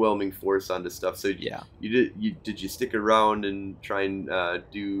overwhelming force onto stuff. So yeah. did you stick around and try and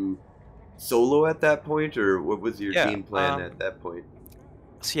do solo at that point, or what was your Yeah. game plan at that point?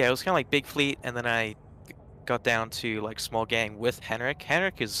 So yeah, it was kind of like big fleet, and then I got down to like small gang with Henrik.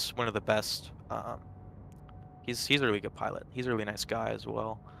 Henrik is one of the best. He's a really good pilot. He's a really nice guy as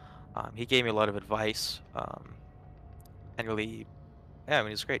well. He gave me a lot of advice, and really, yeah, I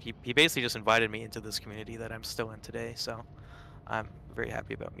mean, it's great. He basically just invited me into this community that I'm still in today, so I'm very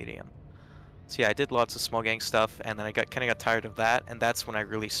happy about meeting him. So yeah, I did lots of small gang stuff, and then I kind of got tired of that, and that's when I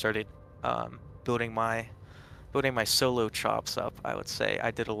really started um, building my building my solo chops up. I would say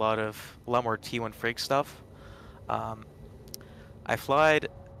I did a lot more T1 Frig stuff. Um, I flied,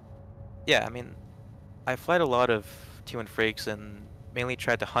 yeah, I mean, I flied a lot of T1 Frigs and mainly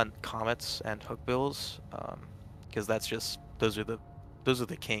tried to hunt comets and hookbills, because those are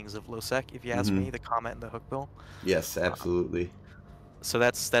the kings of lowsec, if you ask Mm-hmm. me, the comet and the hookbill. Yes, Um, absolutely. so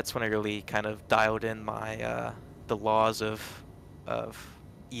that's when I really kind of dialed in my the laws of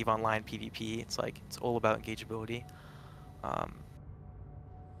EVE Online PvP. It's like it's all about engageability. Um,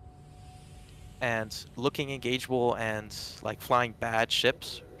 and looking engageable and like flying bad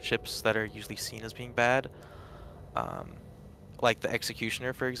ships that are usually seen as being bad. Um, like the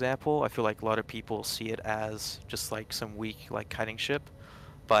Executioner, for example, I feel like a lot of people see it as just like some weak like kiting ship,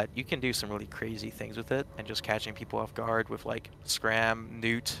 but you can do some really crazy things with it and just catching people off guard with like scram,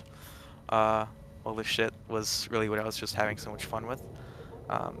 newt, uh, all this shit was really what I was just having so much fun with.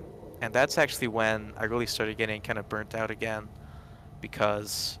 Um, and that's actually when I really started getting kind of burnt out again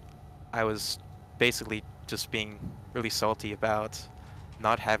because I was basically just being really salty about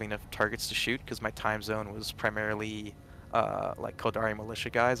not having enough targets to shoot because my time zone was primarily like Caldari militia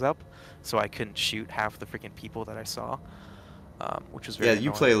guys up, so I couldn't shoot half the freaking people that I saw, which was Yeah, very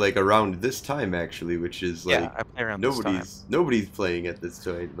you play annoying. like around this time actually, which is Yeah, like I play around this time. nobody's playing at this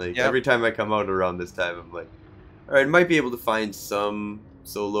point. Like Yep. every time I come out around this time, I'm like, all right, I might be able to find some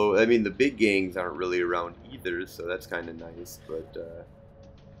solo. I mean, the big gangs aren't really around either, so that's kind of nice. But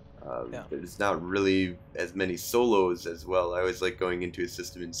Yeah. there's not really as many solos as well. I always like going into a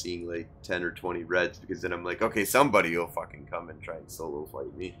system and seeing like 10 or 20 reds because then I'm like, okay, somebody will fucking come and try and solo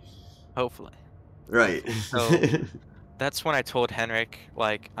fight me. Hopefully. Right. Hopefully. So that's when I told Henrik,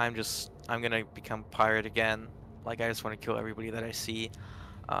 like, I'm gonna become pirate again. Like, I just want to kill everybody that I see.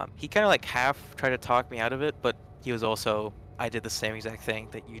 He kind of like half tried to talk me out of it, but he was also, I did the same exact thing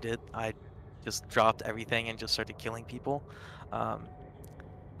that you did. I just dropped everything and just started killing people. Um,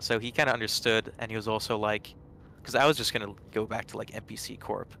 so he kind of understood, and he was also like, because I was just gonna go back to like NPC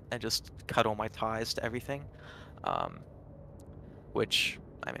Corp and just cut all my ties to everything, um, which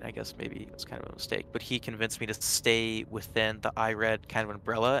I mean, I guess maybe it was kind of a mistake. But he convinced me to stay within the IRED kind of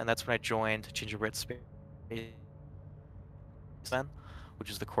umbrella, and that's when I joined Gingerbread Space then, which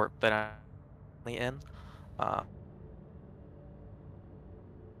is the corp that I'm in, uh,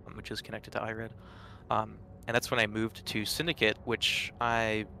 which is connected to IRED. And that's when I moved to Syndicate, which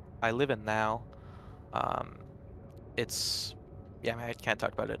I live in now. Um, it's yeah, I mean, I can't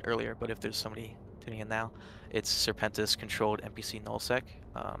talk about it earlier, but if there's somebody tuning in now, it's Serpentis controlled NPC nullsec.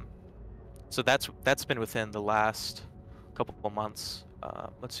 So that's been within the last couple of months.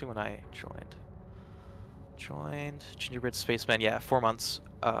 Let's see when I joined. Joined Gingerbread Spaceman. Yeah, 4 months.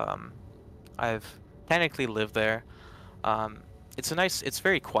 I've technically lived there. It's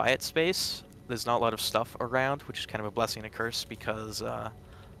very quiet space. There's not a lot of stuff around, which is kind of a blessing and a curse because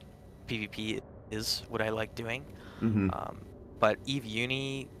PvP is what I like doing. hmm Um, but Eve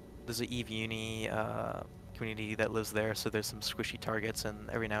Uni, there's an Eve Uni community that lives there, so there's some squishy targets, and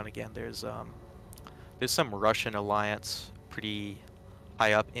every now and again there's some Russian alliance pretty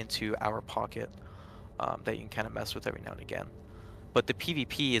high up into our pocket that you can kind of mess with every now and again. But the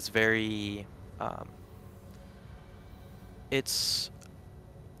PvP is very um, it's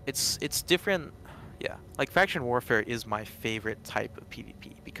it's different. Yeah, like faction warfare is my favorite type of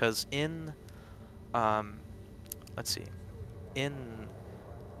PvP because in um, let's see, in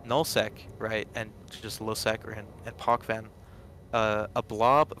nullsec, right, and just lowsec or in PocVen, a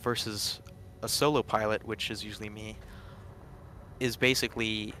blob versus a solo pilot, which is usually me, is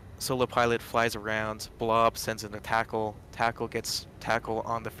basically solo pilot flies around, blob sends in a tackle, tackle gets tackle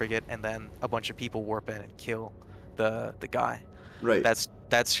on the frigate, and then a bunch of people warp in and kill the guy. Right.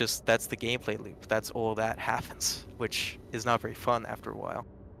 That's the gameplay loop. That's all that happens, which is not very fun after a while.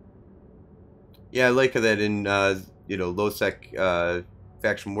 Yeah, I like that in low sec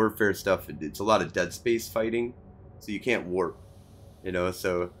faction warfare stuff. It's a lot of dead space fighting, so you can't warp.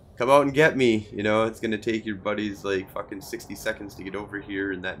 So come out and get me. It's gonna take your buddies like fucking 60 seconds to get over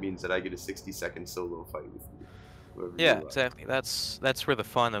here, and that means that I get a 60-second solo fight with you, whoever Yeah, you are. exactly. That's where the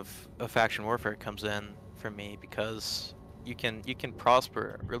fun of faction warfare comes in for me because you can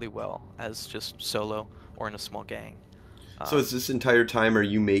prosper really well as just solo or in a small gang. So is this entire time are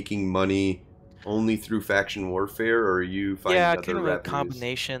you making money Only through faction warfare, or are you finding Yeah, other revenues?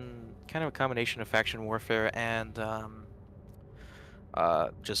 kind of a combination of faction warfare and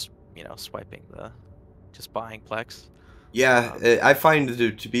just swiping just buying Plex. Yeah, Um, I find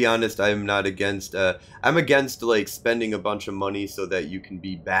to be honest, I'm not against. I'm against like spending a bunch of money so that you can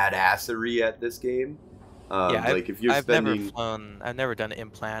be badassery at this game. yeah, Like if you're spending, I've never done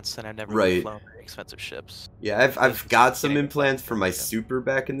implants, and I've never really right. flown very expensive ships. Yeah, So I've this is the got some beginning of my implants for journey my too. super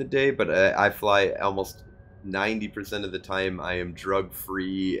back in the day, but I fly almost 90% of the time. I am drug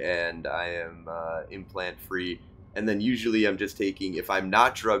free and I am implant free. And then usually I'm just taking, if I'm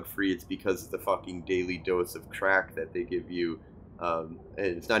not drug free, it's because of the fucking daily dose of crack that they give you. And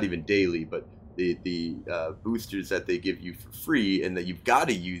it's not even daily, but the boosters that they give you for free, and that you've got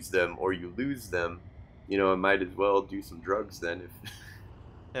to use them or you lose them. You know, I might as well do some drugs then if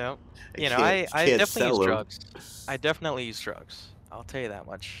Yeah, I I can't definitely use sell them. drugs. I definitely use drugs. I'll tell you that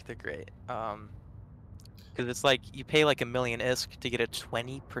much. They're great. Because it's like you pay like a million ISK to get a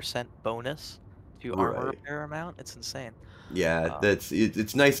 20% bonus to armor Right. repair amount. It's insane. Yeah, Um,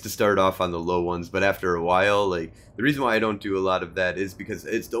 it's nice to start off on the low ones, but after a while, like the reason why I don't do a lot of that is because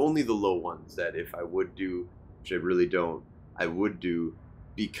it's only the low ones that if I would do, which I really don't, I would do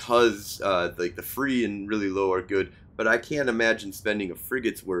because like the free and really low are good, but I can't imagine spending a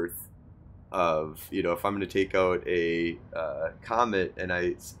frigate's worth of, if I'm going to take out a comet and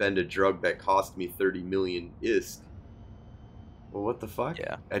I spend a drug that cost me 30 million ISK. Well, what the fuck?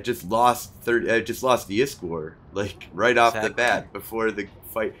 yeah, I just lost 30. I just lost the ISK war, like right off the exactly. bat before the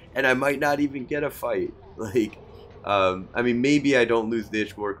fight, and I might not even get a fight. Like, I mean, maybe I don't lose the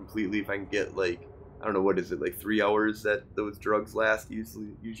ISK war completely if I can get like, I don't know, what is it, like 3 hours that those drugs last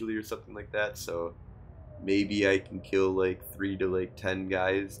usually or something like that. So maybe I can kill like 3 to like 10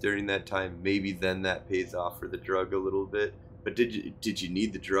 guys during that time. Maybe then that pays off for the drug a little bit. But did you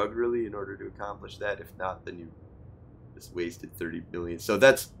need the drug really in order to accomplish that? If not, then you just wasted 30 billion. So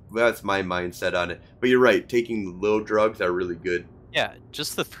that's my mindset on it. But you're right, taking low drugs are really good. Yeah,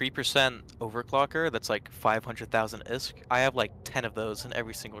 just the 3% overclocker that's like 500,000 ISK. I have like 10 of those in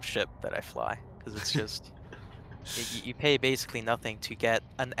every single ship that I fly because it's just you pay basically nothing to get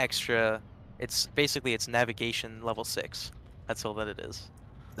an extra. It's basically it's navigation level 6. That's all that it is.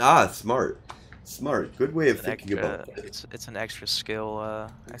 Ah, smart. Smart. Good way It's of an thinking about extra. that. It's an extra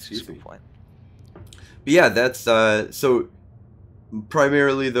Excuse skill me. point. But yeah, that's so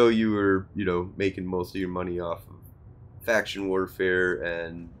primarily though you were, making most of your money off of faction warfare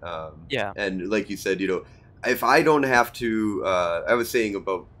Yeah, and like you said, if I don't have to I was saying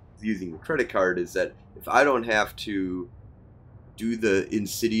about using the credit card is that if I don't have to do the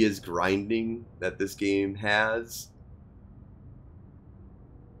insidious grinding that this game has,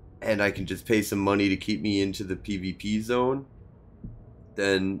 and I can just pay some money to keep me into the PvP zone,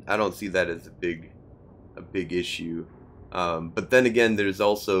 then I don't see that as a big issue. But then again, there's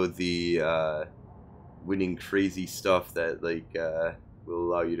also the winning crazy stuff that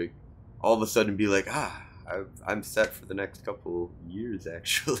will allow you to all of a sudden be like, I'm set for the next couple years.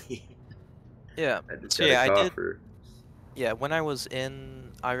 Actually, yeah. I just So got a yeah, I did. coffer. Yeah, when I was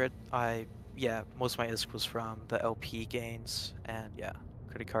in, I read. I Yeah, most of my ISK was from the LP gains and yeah,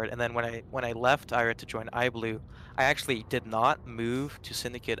 credit card. And then when I left IRED to join iBlue, I actually did not move to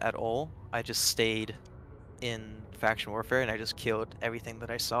Syndicate at all. I just stayed in faction warfare and I just killed everything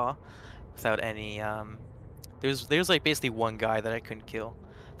that I saw without any there's like basically one guy that I couldn't kill.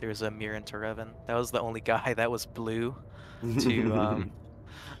 There was a Miran Revan. That was the only guy that was blue to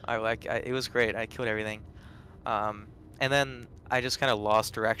it was great. I killed everything. Um and then I just kind of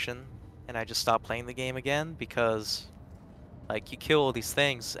lost direction and I just stopped playing the game again because like you kill all these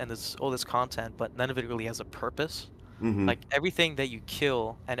things and there's all this content but none of it really has a purpose. Hmm. Like everything that you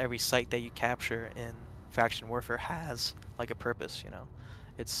kill and every site that you capture in faction warfare has like a purpose, you know.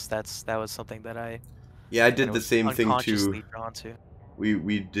 That was something that I Yeah, I kind did of the was same thing too. unconsciously drawn to.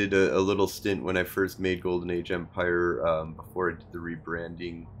 We did a little stint when I first made Golden Age Empire, before I did the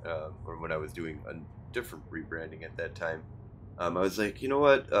rebranding, or when I was doing a different rebranding at that time. I was like, you know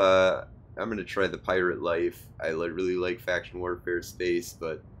what? I'm gonna try the pirate life. I really like faction warfare space,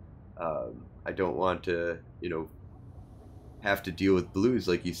 but I don't want to, have to deal with blues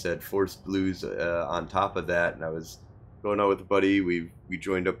like you said, forced blues on top of that. And I was going out with a buddy. We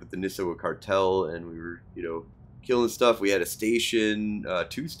joined up with the Nissawa cartel, and we were, killing stuff. We had a station,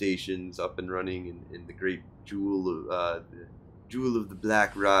 2 stations up and running in the great jewel of the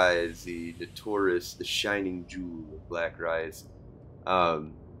Black Rise, the Taurus, the shining jewel of Black Rise.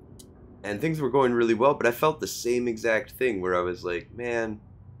 Um, and things were going really well, but I felt the same exact thing where I was like, man,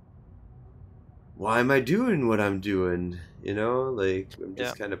 why am I doing what I'm doing? You know, like I'm Yeah.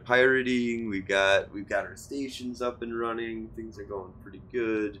 just kind of pirating. We've got our stations up and running. Things are going pretty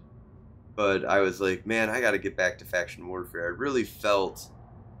good. But I was like, man, I got to get back to faction warfare. I really felt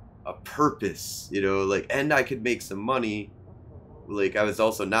a purpose, like, and I could make some money. Like, I was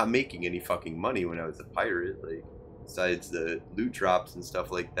also not making any fucking money when I was a pirate. Like, besides the loot drops and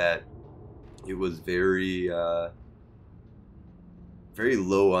stuff like that, it was very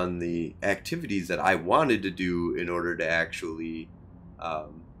low on the activities that I wanted to do in order to actually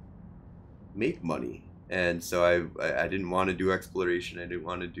um, make money. And so I didn't want to do exploration. I didn't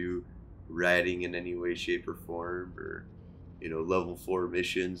want to do ratting in any way, shape, or form, or level 4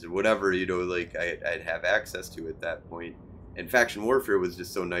 missions or whatever. Like I'd have access to at that point. And faction warfare was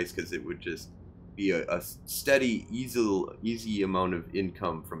just so nice because it would just be a steady, easy amount of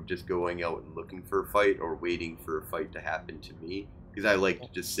income from just going out and looking for a fight or waiting for a fight to happen to me. Because I like to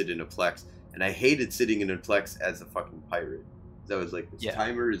just sit in a plex, and I hated sitting in a plex as a fucking pirate. Because I was like, this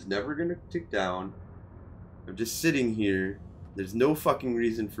timer is never gonna tick down. I'm just sitting here. There's no fucking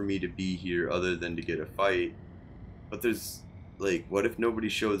reason for me to be here other than to get a fight. But there's, like, what if nobody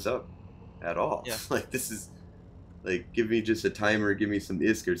shows up at all? Yeah. Like, this is, like, give me just a timer, give me some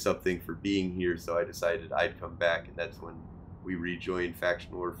ISK or something for being here. So I decided I'd come back, and that's when we rejoined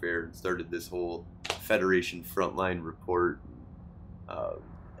faction warfare and started this whole Federation frontline report.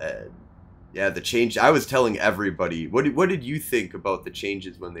 And yeah, the change. I was telling everybody. What did you think about the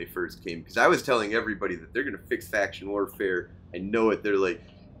changes when they first came? Because I was telling everybody that they're gonna fix faction warfare. I know it. They're like,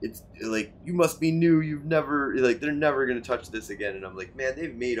 it's like, you must be new. You've never, like, they're never gonna touch this again. And I'm like, man,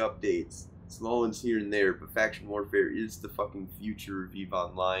 they've made updates, small ones here and there, but faction warfare is the fucking future of EVE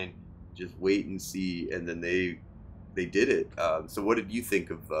Online. Just wait and see. And then they did it. So what did you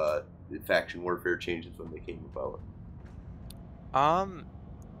think of the faction warfare changes when they came about? Um,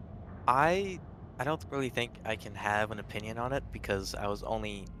 I I don't really think I can have an opinion on it because I was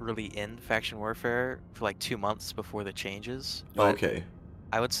only really in faction warfare for like 2 months before the changes. But Okay.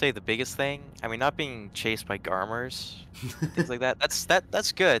 I would say the biggest thing, I mean, not being chased by Garmers and things like that,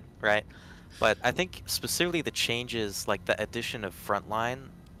 that's good, right? But I think specifically the changes, like the addition of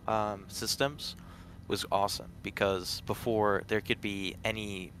frontline systems, was awesome because before there could be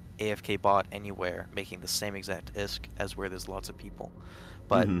any AFK bot anywhere making the same exact ISK as where there's lots of people.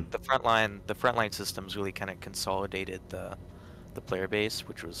 But Hmm. the frontline systems really kind of consolidated the player base,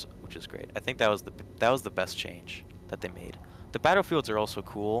 which is great. I think that was the best change that they made. The battlefields are also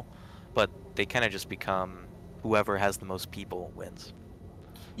cool, but they kind of just become whoever has the most people wins.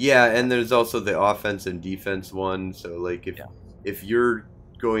 Yeah, and there's also the offense and defense one. So like Yeah. if you're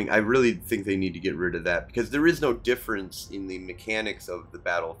going, I really think they need to get rid of that because there is no difference in the mechanics of the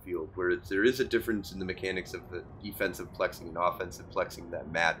battlefield. Whereas there is a difference in the mechanics of the defensive plexing and offensive plexing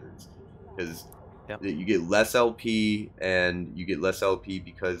that matters because Yep. you get less LP, and you get less LP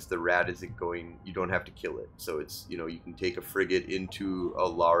because the rat isn't going. You don't have to kill it, so it's you can take a frigate into a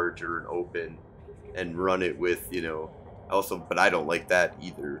large or an open and run it with also, but I don't like that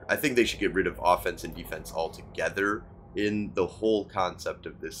either. I think they should get rid of offense and defense altogether in the whole concept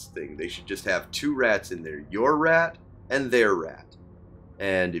of this thing. They should just have two rats in there, your rat and their rat.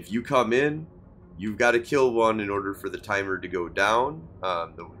 And if you come in, you've got to kill one in order for the timer to go down.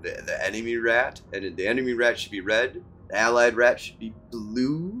 The enemy rat, and the enemy rat should be red. The allied rat should be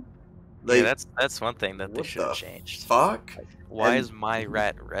blue. Like, Yeah, that's one thing that they what should have the changed. fuck? Like, why And is my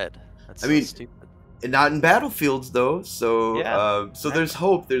rat red? That's I so mean, stupid. not in battlefields though. So Yeah, so there's exactly.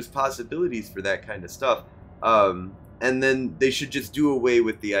 hope. There's possibilities for that kind of stuff. And then they should just do away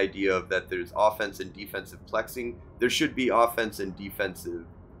with the idea of that there's offense and defensive plexing. There should be offense and defensive,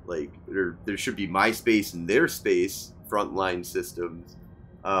 like there should be my space and their space frontline systems.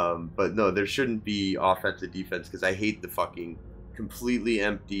 But no, there shouldn't be offense and defense because I hate the fucking completely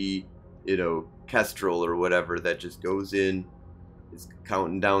empty, Kestrel or whatever that just goes in, is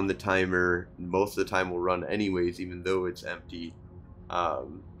counting down the timer. Most of the time will run anyways, even though it's empty.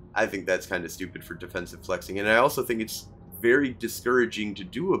 I think that's kind of stupid for defensive flexing, and I also think it's very discouraging to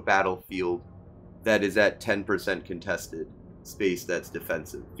do a battlefield that is at 10% contested space that's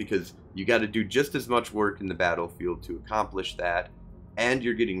defensive, because you got to do just as much work in the battlefield to accomplish that, and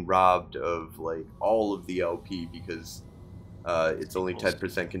you're getting robbed of like all of the LP because it's only Equals.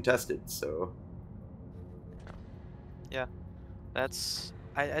 10% contested. So Yeah,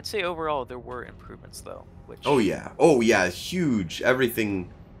 I'd say overall there were improvements though, oh which yeah, oh yeah, huge.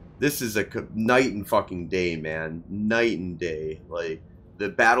 Everything. This is a night and fucking day, man. Night and day. Like the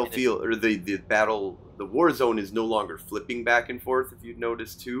and it, battlefield or the war zone is no longer flipping back and forth. If you've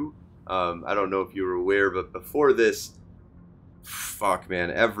noticed too, I don't know if you were aware, but before this, fuck,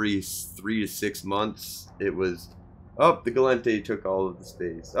 man, every 3 to 6 months, it was, oh, the Galente took all of the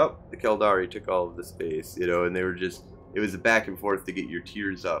space. Oh, the Caldari took all of the space, and they were just, it was a back and forth to get your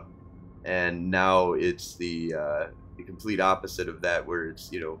tiers up. And now it's the complete opposite of that, where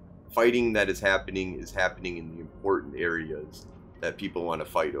it's, fighting that is happening in the important areas that people want to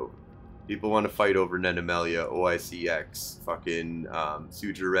fight over. People want to fight over Nenemelia, OICX, fucking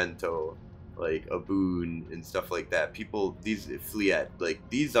Sujirento, like Aboon and stuff like that. People, these Fliet, like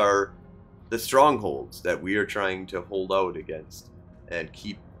these are the strongholds that we are trying to hold out against and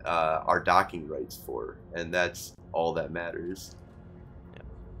keep our docking rights for, and that's all that matters. Yeah.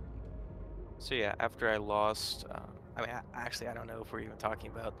 So yeah, after I lost, I mean, actually, I don't know if we're even talking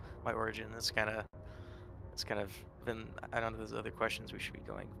about my origin. It's kind of been, I don't know, there's other questions we should be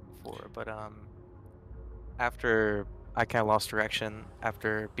going for, but after I kind of lost direction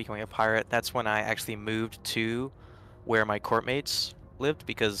after becoming a pirate, that's when I actually moved to where my courtmates lived,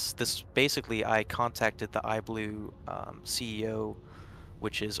 because this basically I contacted the iBlue CEO,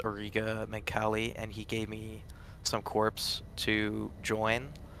 which is Origa Menkali, and he gave me some corps to join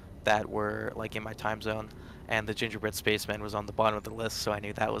that were like in my time zone, and the Gingerbread Spaceman was on the bottom of the list, so I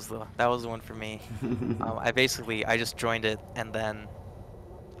knew that was the one for me. I just joined it, and then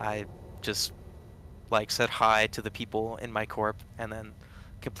I just like said hi to the people in my corp, and then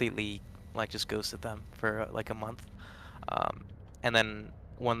completely like just ghosted them for like a month. Um, and then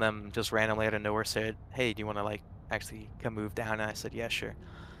one of them just randomly out of nowhere said, "Hey, do you want to like actually come move down?" And I said, "Yeah, sure."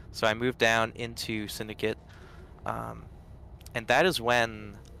 So I moved down into Syndicate, um, and that is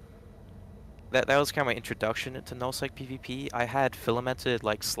when that was kind of my introduction into nullsec PvP. I had filamented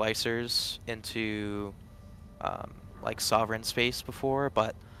like slicers into like sovereign space before,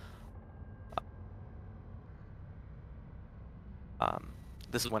 but um,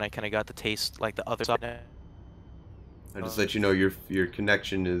 this is when I kind of got the taste, like the other side. I just let you know your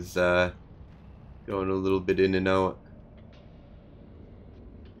connection is going a little bit in and out.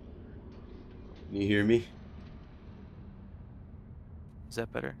 Can you hear me? Is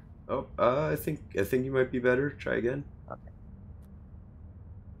that better? Oh, I think you might be better. Try again. Okay.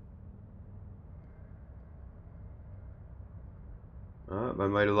 I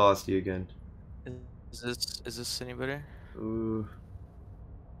might have lost you again. Is this any better? Ooh.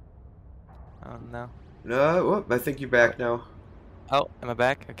 No. No, well, I think you're Oh, back now. oh, am I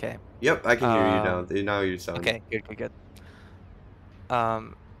back? Okay. Yep, I can hear you now. Um, Now you sound. okay, good, good, good.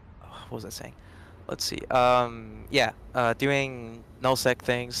 What was I saying? Let's see. Yeah, doing nullsec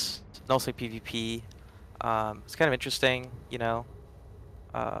things, nullsec PvP. It's kind of interesting, you know.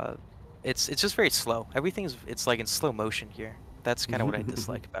 Uh, it's just very slow. It's like in slow motion here. That's kind of what I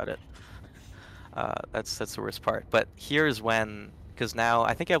dislike about it. That's the worst part. But here's when, because now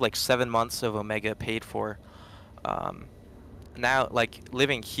I think I have like 7 months of Omega paid for. Um, Now like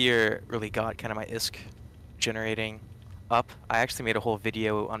living here really got kind of my ISK generating up. I actually made a whole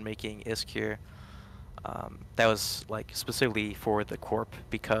video on making ISK here. That was like specifically for the corp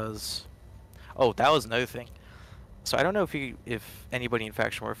because, oh, that was another thing. So I don't know if anybody in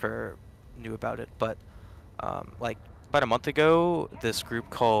Faction Warfare knew about it, but like about a month ago, this group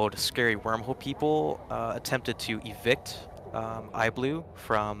called Scary Wormhole People attempted to evict iBlue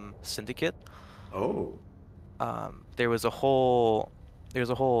from Syndicate. Oh. There was a whole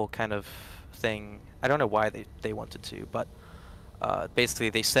kind of thing. I don't know why they wanted to, but basically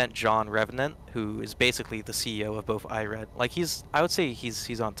they sent John Revenant, who is basically the CEO of both iRed. Like I would say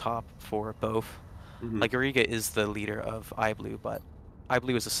he's on top for both. Hmm. Like Origa is the leader of iBlue, but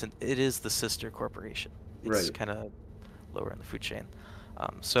iBlue it is the sister corporation. It's Right. kind of lower in the food chain.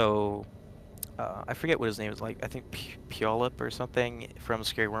 So I forget what his name is. Like I think Puyolip or something from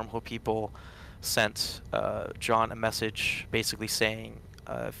Scary Wormhole People sent John a message basically saying,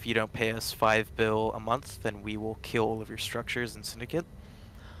 if you don't pay us 5 bill a month, then we will kill all of your structures in Syndicate.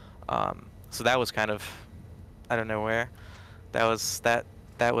 So that was kind of, I don't know where. That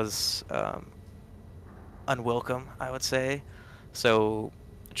was unwelcome, I would say. So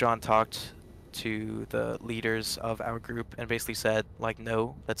John talked to the leaders of our group and basically said, like,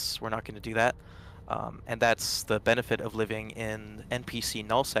 no, we're not going to do that. And that's the benefit of living in NPC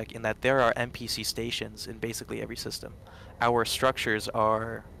nullsec, in that there are NPC stations in basically every system. Our structures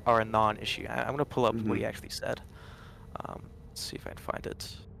are a non-issue. I'm going to pull up what Hmm. he actually said. Let's see if I can find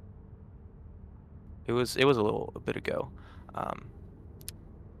it. It was a bit ago. Um,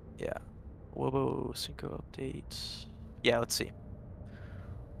 yeah. Wobo Cinco updates. Yeah, let's see.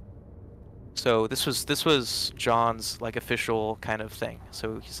 So this was John's like official kind of thing.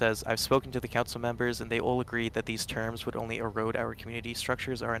 So he says, I've spoken to the council members and they all agreed that these terms would only erode our community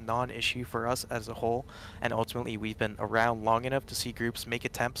structures are a non-issue for us as a whole, and ultimately we've been around long enough to see groups make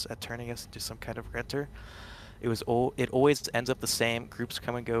attempts at turning us into some kind of renter. It always ends up the same. Groups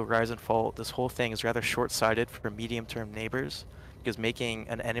come and go, rise and fall. This whole thing is rather short-sighted for medium-term neighbors, because making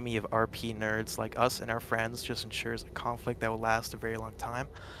an enemy of RP nerds like us and our friends just ensures a conflict that will last a very long time.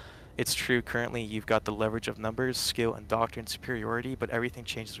 It's true, currently you've got the leverage of numbers, skill, and doctrine superiority, but everything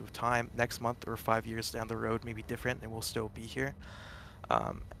changes with time. Next month or 5 years down the road may be different, and we'll still be here.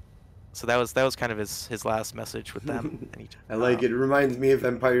 Um, so that was kind of his last message with them. And I like it. It reminds me of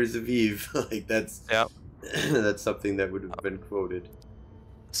Empires of Eve. Like that's yeah. that's something that would have been quoted.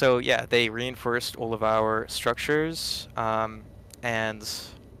 So yeah, they reinforced all of our structures, and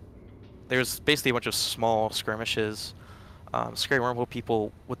there's basically a bunch of small skirmishes. Scary Wormhole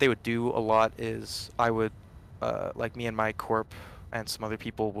people, what they would do a lot is like me and my corp and some other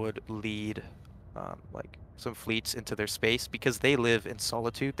people would lead like some fleets into their space because they live in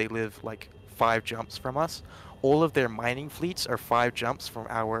solitude. They live like 5 jumps from us. All of their mining fleets are 5 jumps from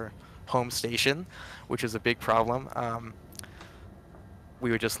our home station, which is a big problem.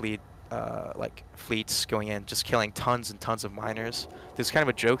 We would just lead like fleets going in, just killing tons and tons of miners. There's kind of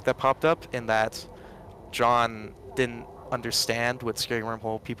a joke that popped up in that John didn't understand what Scary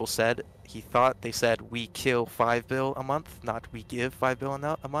Wormhole people said. He thought they said we kill 5 bill a month, not we give 5 bill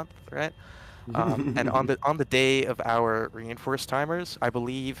a month, right? And on the day of our reinforced timers, I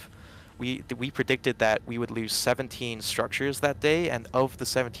believe we predicted that we would lose 17 structures that day, and of the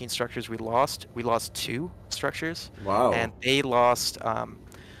 17 structures we lost 2 structures. Wow. And they lost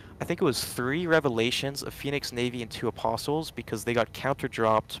I think it was 3 Revelations, a Phoenix Navy, and 2 Apostles because they got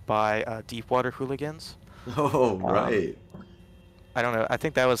counter-dropped by Deepwater hooligans. Oh, right. I don't know. I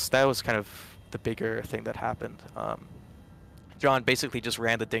think that was kind of the bigger thing that happened. John basically just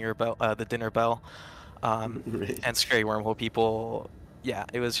ran the dinner bell, Right. and Scary Wormhole people, yeah,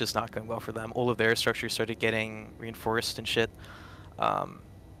 it was just not going well for them. All of their structures started getting reinforced and shit,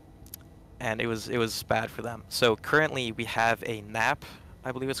 and it was bad for them. So currently we have a NAP,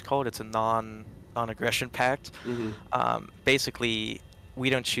 I believe it's called. It's a non-aggression pact. Basically, we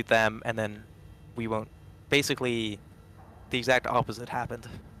don't shoot them, and then we won't. Basically, the exact opposite happened.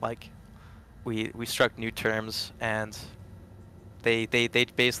 Like, we struck new terms, and they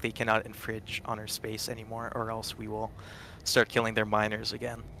basically cannot infringe on our space anymore, or else we will start killing their miners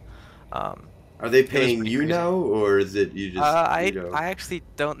again. Are they paying you crazy. now, or is it you just? I actually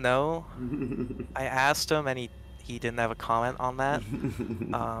don't know. I asked him, and he didn't have a comment on that.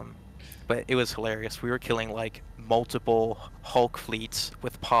 But it was hilarious. We were killing like multiple Hulk fleets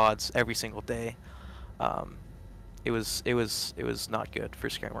with pods every single day. It was not good for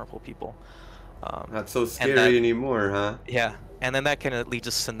Scary Wormhole people. Not so scary anymore, huh? Yeah, and then that kind of leads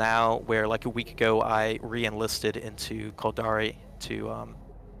us to now, where like a week ago I re-enlisted into Caldari to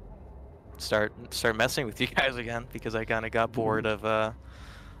start messing with you guys again because I kind of got bored of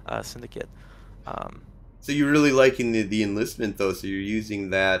Syndicate. So you're really liking the enlistment though, so you're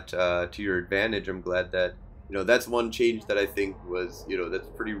using that to your advantage. I'm glad that that's one change that I think was that's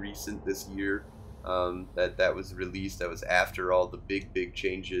pretty recent this year. That was released. That was after all the big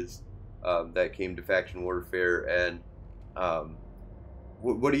changes that came to faction warfare. And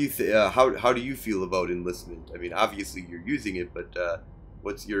what do you think? How do you feel about enlistment? I mean, obviously you're using it, but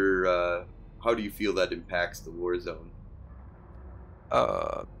what's your how do you feel that impacts the war zone?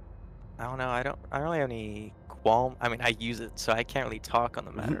 I don't know. I don't really have any qualm. I mean, I use it, so I can't really talk on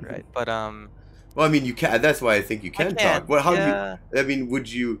the matter, right? But Well, I mean, you can. That's why I think you I can can. talk. Well, how do Yeah. you? I mean,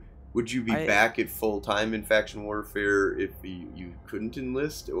 would you be I back at full time in faction warfare if you couldn't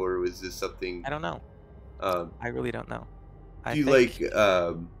enlist, or was this something? I don't know. Um, I really don't know. I do you think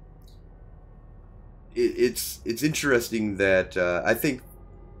like? It's interesting that I think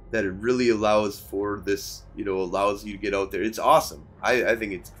that it really allows for this. Allows you to get out there. It's awesome. I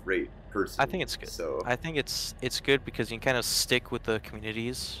think it's great personally. it's good. So. I think it's good because you can kind of stick with the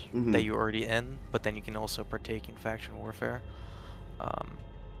communities that you're already in, but then you can also partake in faction warfare.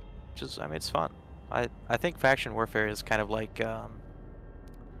 Which is, I mean, it's fun. I think faction warfare is kind of like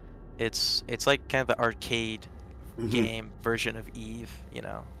it's like kind of the arcade game version of Eve,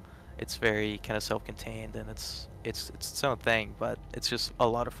 It's very kind of self-contained and it's its own thing, but it's just a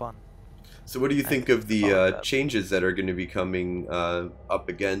lot of fun. So what do you I think think of I like the that. changes that are going to be coming up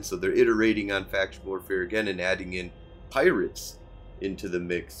again? So they're iterating on faction warfare again and adding in pirates into the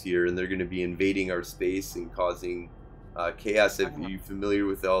mix here, and they're going to be invading our space and causing chaos. Are you familiar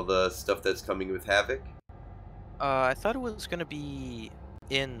with all the stuff that's coming with Havoc? I thought it was gonna be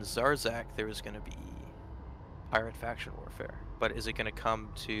in Zarzak there was going to be pirate faction warfare, but is it going to come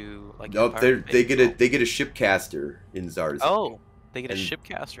to like Nope, Empire they Base get at a all? they get a shipcaster in Zarzak, Oh, they get a and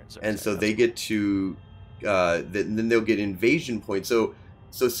shipcaster in and Zarzak. so That's they cool. get to then they'll get invasion points. So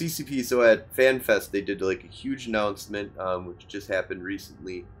CCP, so at FanFest they did like a huge announcement, which just happened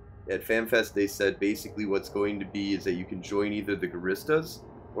recently. At FanFest they said basically what's going to be is that you can join either the Guristas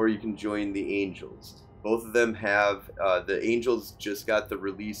or you can join the Angels. Both of them have the Angels just got the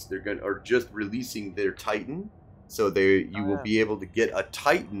release. They're going or just releasing their Titan, so you Oh will yeah. be able to get a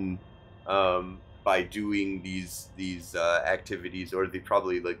Titan by doing these activities, or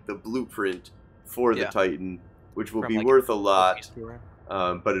probably like the blueprint for the Yeah. Titan, which will From be like worth a LP lot. store.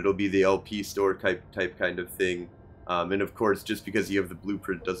 But it'll be the LP store type kind of thing. And of course, just because you have the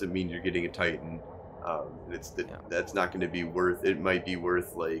blueprint doesn't mean you're getting a Titan. Yeah. That's not going to be worth. It might be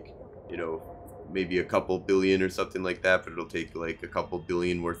worth like, maybe a couple billion or something like that, but it'll take like a couple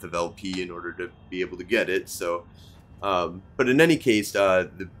billion worth of LP in order to be able to get it. So, but in any case,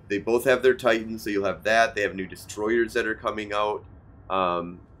 they both have their Titans, so you'll have that. They have new destroyers that are coming out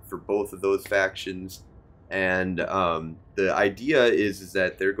for both of those factions. And the idea is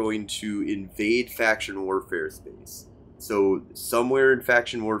that they're going to invade faction warfare space. So somewhere in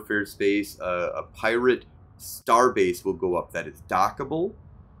faction warfare space, a pirate starbase will go up that is dockable.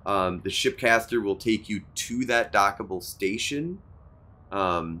 The shipcaster will take you to that dockable station.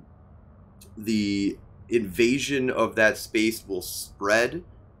 The invasion of that space will spread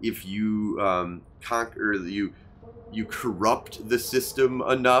if you conquer you corrupt the system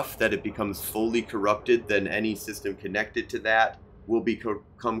enough that it becomes fully corrupted. Then any system connected to that will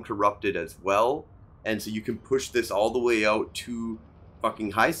become corrupted as well, and so you can push this all the way out to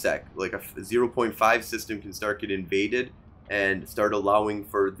fucking high sec. Like a 0.5 system can start getting invaded and start allowing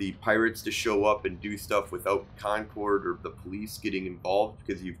for the pirates to show up and do stuff without Concord or the police getting involved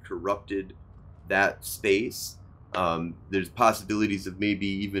because you've corrupted that space. There's possibilities of maybe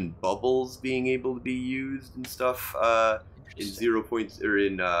even bubbles being able to be used and stuff in Interesting. 0 points or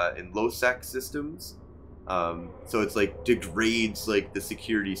in low sec systems. So it's like degrades like the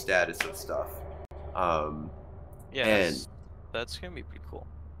security status of stuff. Yeah, And that's gonna be pretty cool.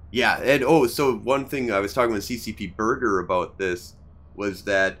 yeah, and so one thing I was talking with CCP Burger about this was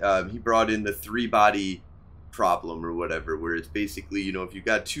that he brought in the three body problem or whatever, where it's basically, if you've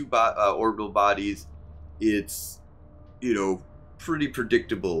got two orbital bodies, it's, pretty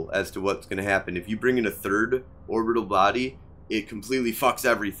predictable as to what's going to happen. If you bring in a third orbital body, it completely fucks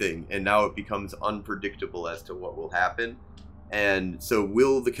everything, and now it becomes unpredictable as to what will happen. And so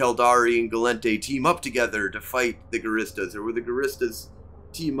will the Caldari and Galente team up together to fight the Guristas, or will the Guristas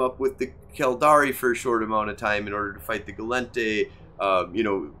team up with the Caldari for a short amount of time in order to fight the Galente?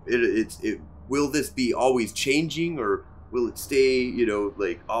 Will this be always changing, or will it stay,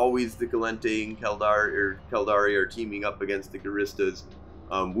 like always the Galente and Caldari are teaming up against the Guristas?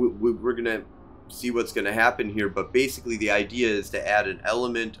 We're gonna see what's gonna happen here, but basically the idea is to add an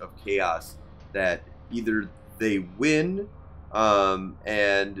element of chaos that either they win,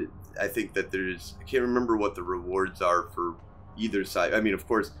 and I think that I can't remember what the rewards are for either side. I mean, of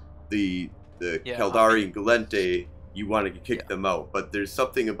course, the Yeah, Caldari and Galente, you want to kick Yeah. them out, but there's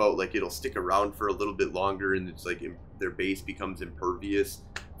something about like it'll stick around for a little bit longer, and it's like their base becomes impervious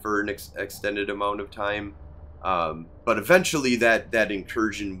for an extended amount of time. But eventually that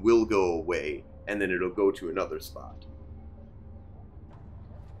incursion will go away, and then it'll go to another spot.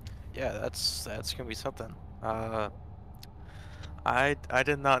 Yeah, that's gonna be something. I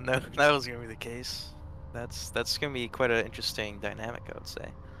did not know that was gonna be the case. That's gonna be quite an interesting dynamic, I would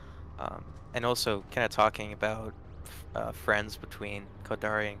say. And also kind of talking about friends between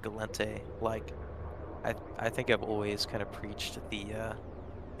Caldari and Galente. Like, I think I've always kind of preached the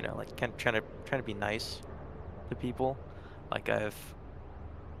like kind of trying to be nice to people. Like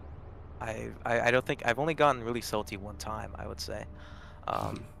I don't think I've only gotten really salty one time, I would say.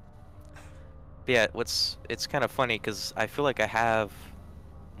 Um, but yeah, it's kind of funny because I feel like I have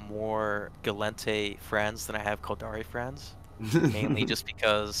more Galente friends than I have Caldari friends, mainly just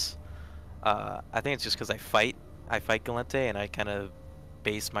because I think it's just because I fight Galente, and I kind of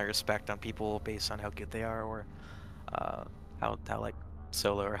base my respect on people based on how good they are, or uh, how like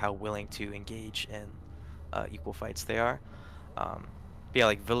solo, or how willing to engage in equal fights they are. But yeah,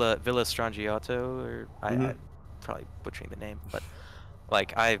 like Villa Strangiato, or I Mhm. probably butchering the name, but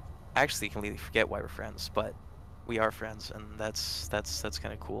like I actually completely forget why we're friends, but we are friends, and that's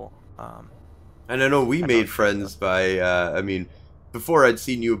kind of cool. And I know we I know made friends by, I mean, before I'd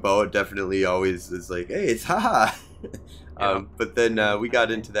seen you about, definitely always is like, hey, it's haha. yeah, But then same we got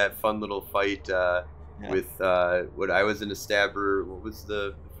thing. into that fun little fight Yeah. with what I was in a stabber. What was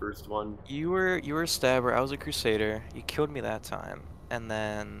the first one? You were a stabber, I was a crusader. You killed me that time. And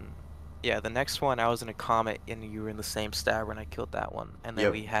then yeah, the next one I was in a comet and you were in the same stabber and I killed that one. And then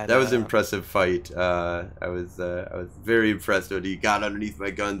Yep, we had that was an impressive fight. I was very impressed when he got underneath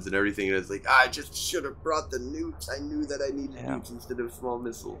my guns and everything, and I was like, I just should have brought the nukes. I knew that I needed yeah. nukes instead of small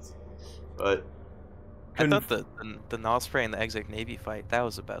missiles, but I couldn't. thought the Osprey and the Exec Navy fight, that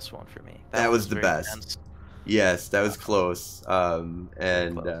was the best one for me. That That one was was the very best. intense. Yes, that Yeah, was close. very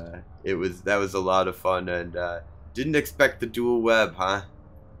And close. it was that was a lot of fun, and didn't expect the dual web, huh?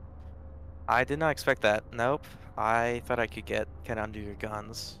 I did not expect that. Nope. I thought I could get under your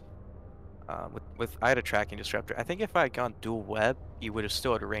guns. With I had a tracking disruptor. I think if I had gone dual web, you would have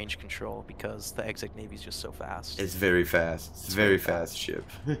still had a range control because the Exec Navy is just so fast. It's very fast. It's a It's very very fast fast. ship.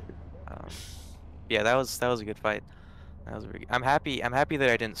 Um, yeah, that was a good fight. That was very. I'm happy that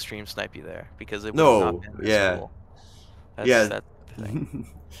I didn't stream snipe you there because it would have not No, been as yeah, cool. yeah. That's the thing.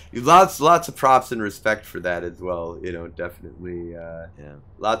 Lots of props and respect for that as well. You know, definitely Yeah.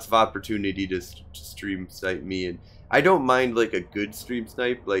 lots of opportunity to stream snipe me, and I don't mind like a good stream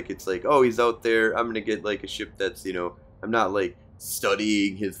snipe. Like it's like, oh, he's out there. I'm gonna get like a ship that's, you know, I'm not like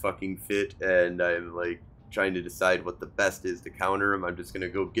studying his fucking fit and I'm like trying to decide what the best is to counter him. I'm just gonna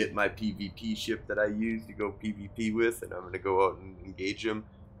go get my PvP ship that I use to go PvP with, and I'm gonna go out and engage him.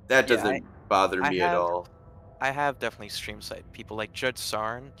 That Yeah, doesn't bother I me at have all. I have definitely stream snipe people like Judge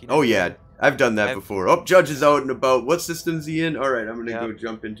Sarn. Do you know Oh who he yeah, is? I've done that I've before. Oh, Judge is out and about. What system's he in? All right, I'm gonna yeah. go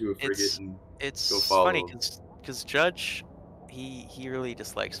jump into a frigate It's and go it's funny follow him. because Judge, he really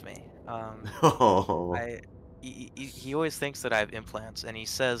dislikes me. Oh, I he always thinks that I have implants, and he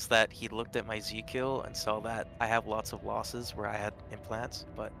says that he looked at my Z kill and saw that I have lots of losses where I had implants,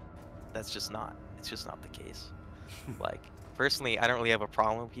 but it's just not the case. Like personally, I don't really have a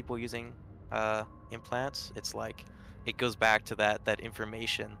problem with people using implants. It's like it goes back to that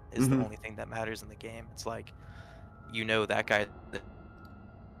information is the hmm. only thing that matters in the game. It's like you know that guy.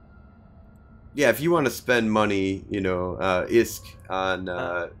 Yeah. If you want to spend money, you know, ISK on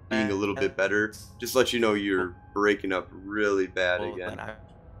being a little bit better, just let you know you're breaking up really bad Then again. I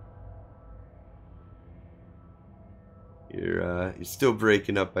You're still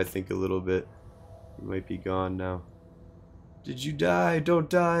breaking up, I think, a little bit. You might be gone now. Did you die? Don't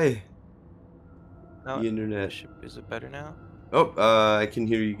die. no, The internet. is it better now? Oh, I can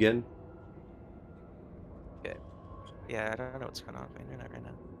hear you again. Okay. Yeah, I don't know what's going on with my internet right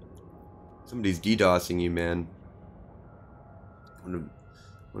now. Somebody's DDoSing you, man. One of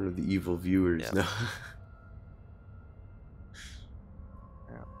one of the evil viewers. Yeah. No.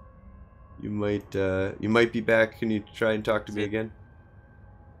 Yeah. You might be back. Can you try and talk to Is me it again?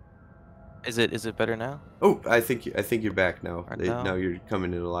 is it better now? Oh, I think you're back now. Or Now no? you're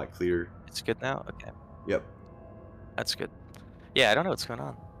coming in a lot clearer. It's good now? Okay. Yep. That's good. Yeah, I don't know what's going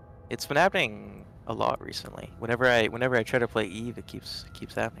on. It's been happening a lot recently. Whenever I try to play Eve, it keeps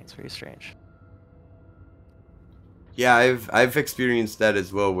happening. It's very strange. Yeah, I've experienced that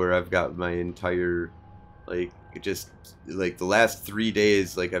as well, where I've got my entire, like, just like the last 3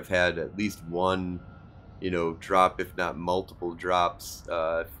 days, like I've had at least one, you know, drop, if not multiple drops,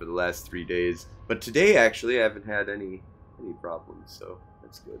 for the last 3 days. But today, actually, I haven't had any problems, so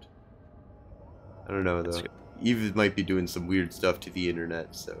that's good. I don't know That's though. good. Eve might be doing some weird stuff to the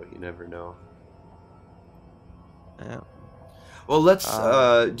internet, so you never know. Yeah. Well, let's.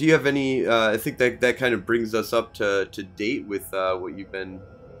 Um. Do you have any? I think that kind of brings us up to date with what you've been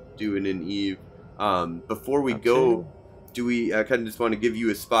doing in Eve. Before we Okay. go, do we kind of just want to give you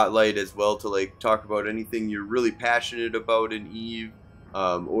a spotlight as well to like talk about anything you're really passionate about in Eve,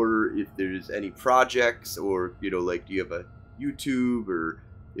 or if there's any projects, or you know, like do you have a YouTube or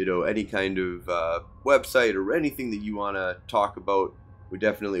you know any kind of website or anything that you want to talk about? We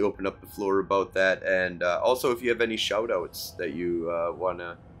definitely open up the floor about that, and also if you have any shout outs that you want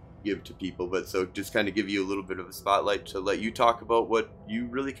to give to people, but so just kind of give you a little bit of a spotlight to let you talk about what you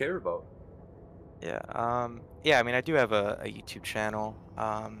really care about. Yeah. Yeah. I mean, I do have a YouTube channel.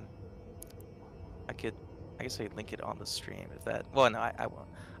 I could, I guess I could link it on the stream if that. Well, no, I won't.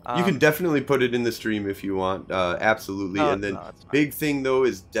 You can Um. definitely put it in the stream if you want, absolutely, No, and then no, it's fine. big thing though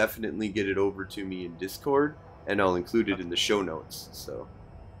is definitely get it over to me in Discord, and I'll include it Okay. in the show notes. So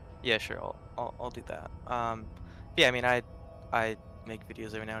Yeah, sure. I'll do that. Yeah. I mean, I make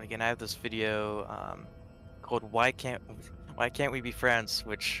videos every now and again. I have this video called Why Can't We Be Friends,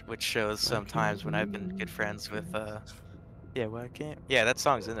 which shows why some can't times when I've been we good be friends with friends? yeah, why can't yeah, that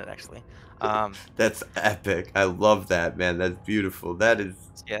song's in it actually. Um That's epic. I love that, man. That's beautiful. That is.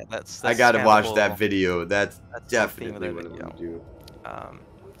 yeah, I that's gotta kind of watch that video. That's that's the whole theme of definitely their what I'm gonna video. do. Um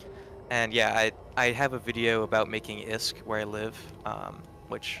And yeah, I have a video about making ISK where I live,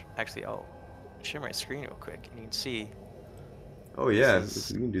 which actually I'll share my screen real quick, and you can see Oh this yeah, we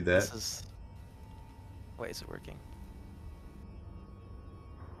is can do this that. is. Wait, is it working?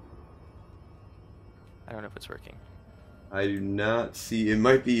 I don't know if it's working. I do not see. It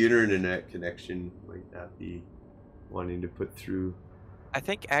might be internet connection. Might not be wanting to put through. I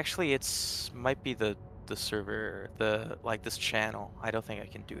think actually might be the server, the like this channel. I don't think I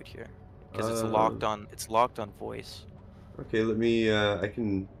can do it here because Uh, it's locked on voice. okay. Let me. I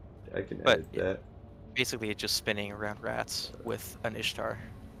can But edit yeah, that. basically it's just spinning around rats with an Ishtar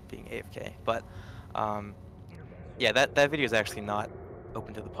being AFK. But yeah, that video is actually not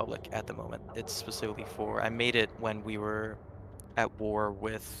open to the public at the moment. It's specifically for I made it when we were at war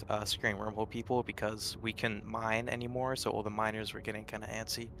with securing wormhole people because we couldn't mine anymore, so all the miners were getting kind of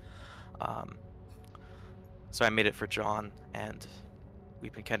antsy. Um, so I made it for John, and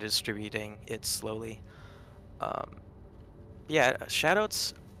we've been kind of distributing it slowly. Um, yeah,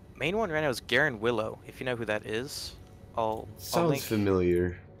 shoutouts. Main one right now is Garen Willow. If you know who that is, I'll Sounds link.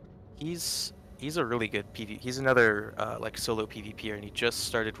 familiar. He's a really good PV. He's another like solo PvPer, and he just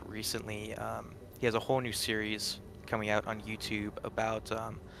started recently. He has a whole new series coming out on YouTube about.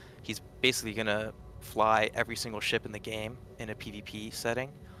 He's basically gonna fly every single ship in the game in a PvP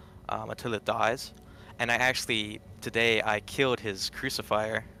setting until it dies. And I actually today I killed his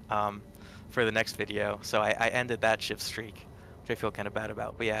crucifier for the next video, so I ended that ship streak, which I feel kind of bad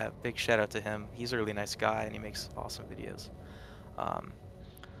about. But yeah, big shout out to him. He's a really nice guy, and he makes awesome videos. Um,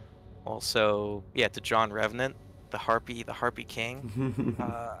 Also, yeah, to John Revenant, the Harpy King.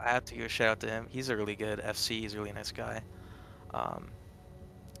 I have to give a shout out to him. He's a really good FC. He's a really nice guy. Um,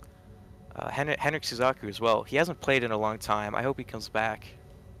 Henrik Suzaku as well. He hasn't played in a long time. I hope he comes back.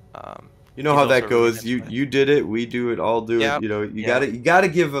 Um, You know he's how also that a really goes. nice You guy. you did it. We do it. All do it. Yeah, You know. You yeah. gotta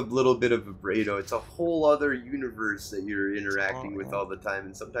give a little bit of a break. You know, it's a whole other universe that you're Oh, interacting with yeah. all the time,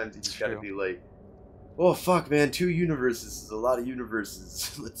 and sometimes you It's just gotta true. be like, "Oh fuck, man! 2 universes is a lot of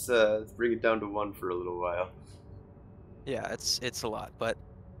universes. Let's bring it down to one for a little while." Yeah, it's a lot, but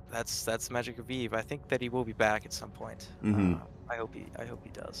that's the magic of Eve. I think that he will be back at some point. Mm-hmm. I hope he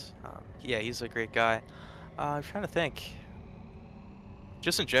does. Yeah, he's a great guy. I'm trying to think.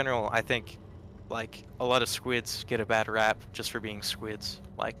 Just in general, I think like a lot of squids get a bad rap just for being squids.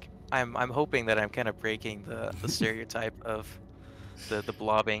 Like I'm hoping that I'm kind of breaking the stereotype of the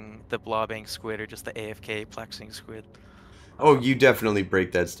blobbing squid or just the AFK plexing squid. Oh, you Um, definitely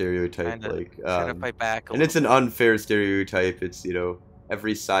break that stereotype. trying to trying to fight back a And little it's an bit. unfair stereotype. It's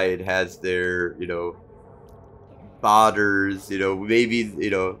every side has their botters, maybe,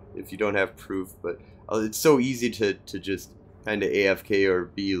 if you don't have proof, but it's so easy to just kind of AFK or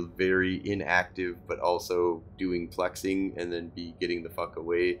be very inactive, but also doing plexing and then be getting the fuck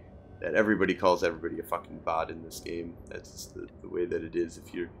away, that everybody calls everybody a fucking bot in this game. That's just the way that it is.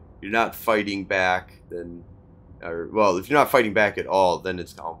 If you're not fighting back, then, or, well, if you're not fighting back at all, then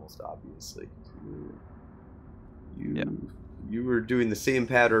it's almost obvious. Like, Yeah, you you were doing the same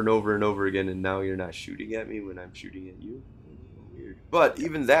pattern over and over again, and now you're not shooting at me when I'm shooting at you. Weird. But yeah,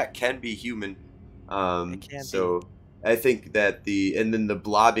 even that can be human. it can be. So I think that and then the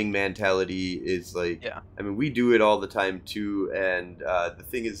blobbing mentality is like, Yeah, I mean, we do it all the time too. And the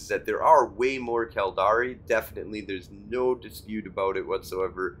thing is that there are way more Caldari. Definitely, there's no dispute about it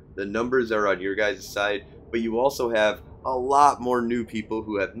whatsoever. The numbers are on your guys' side, but you also have a lot more new people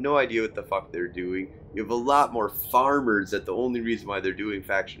who have no idea what the fuck they're doing. You have a lot more farmers that the only reason why they're doing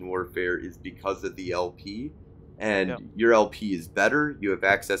faction warfare is because of the LP. yeah, And your LP is better. You have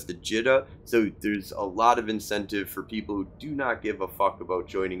access to JITA. So there's a lot of incentive for people who do not give a fuck about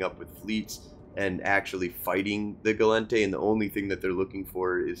joining up with fleets and actually fighting the Galente. And the only thing that they're looking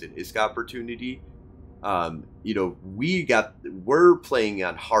for is an ISK opportunity. We're playing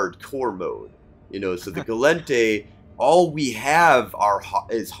on hardcore mode. So the Galente, all we have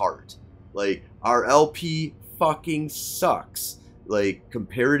is heart. Like, our LP fucking sucks. Like,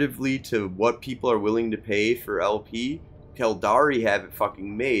 comparatively to what people are willing to pay for LP, Caldari have it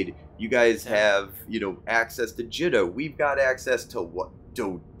fucking made. You guys yeah. have, access to JITA. We've got access to what?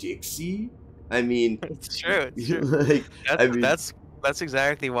 Dixie? I mean, It's true. It's true. like, That's I mean, that's that's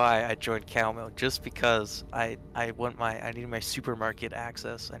exactly why I joined Cowmill, just because I need my supermarket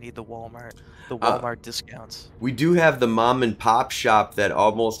access. I need the uh, Walmart discounts. we do have the mom and pop shop that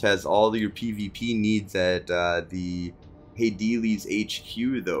almost has all your PvP needs at the Heydeli's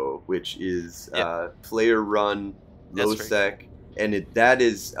HQ, though, which is Yeah, player run, low that's very cool. sec, and that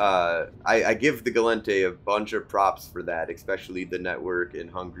is I give the Galente a bunch of props for that, especially the network in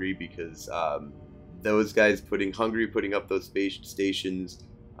Hungary, because those guys putting up those space stations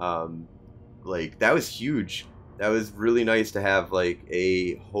Um, like that was huge. That was really nice to have like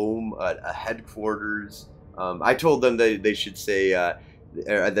a home, a headquarters. I told them that they should say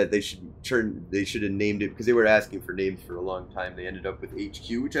that they should have named it because they were asking for names for a long time. They ended up with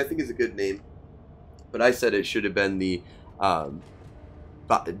HQ, which I think is a good name. But I said it should have been the um,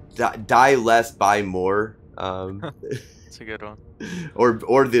 die less, buy more. It's a good one.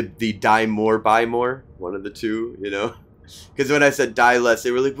 Or the die more, buy more. One of the two, you know. Because when I said die less,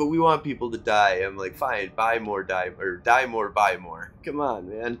 they were like, "But we want people to die." I'm like, "Fine, buy more, die or die more, buy more." Come on,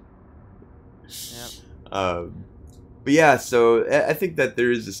 man. Yeah. But yeah, so I think that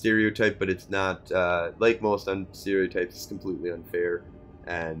there is a stereotype, but it's not like most stereotypes. It's completely unfair,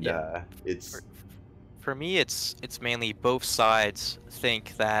 and Yeah. it's For me, it's mainly both sides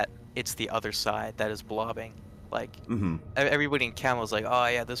think that it's the other side that is blobbing. Like mm-hmm. everybody in Camel's like, oh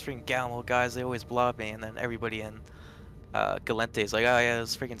yeah, those freaking Camel guys, they always blob me, and then everybody in Galente is like, oh yeah,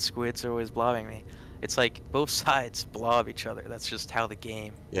 those freaking squids are always blobbing me. It's like both sides blob each other. That's just how the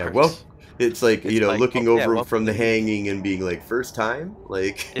game Yeah. Well, works. it's like It's like, looking oh yeah, over welcome from to the the game. hanging and being like, first time,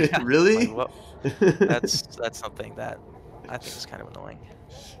 like Yeah, like really. well, that's something that I think is kind of annoying.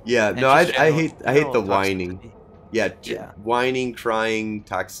 Yeah, And no, just I hate general the whining. toxicity. Yeah, Yeah. whining, crying,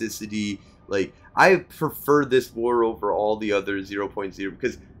 toxicity. Like I prefer this war over all the other 0.0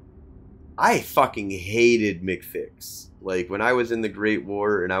 because I fucking hated McFix. Like when I was in the Great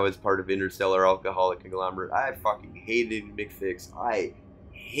War and I was part of Interstellar Alcoholic Conglomerate, I fucking hated McFix. I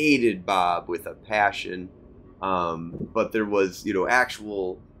hated Bob with a passion. But there was,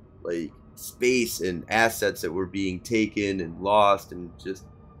 actual like space and assets that were being taken and lost, and just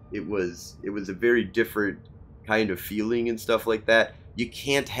it was a very different kind of feeling and stuff like that. You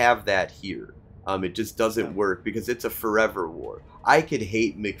can't have that here. It just doesn't Yeah. work because it's a forever war. I could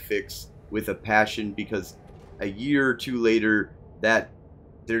hate McFix with a passion because a year or two later, that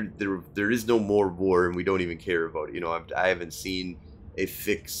there is no more war and we don't even care about it. I haven't seen a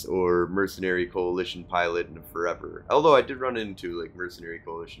Fix or Mercenary Coalition pilot in forever. Although I did run into like Mercenary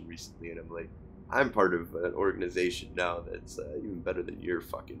Coalition recently, and I'm like, I'm part of an organization now that's even better than your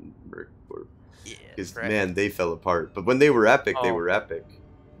fucking Merc Corp. Yeah, Because right. man, they fell apart. But when they were epic, they Oh, were epic.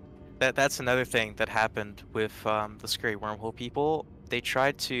 that's another thing that happened with the Scary Wormhole people. They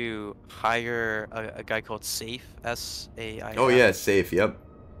tried to hire a guy called Safe, Oh SAIF. yeah, safe. Yep.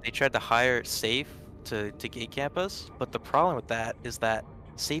 They tried to hire Safe to gate camp us, but the problem with that is that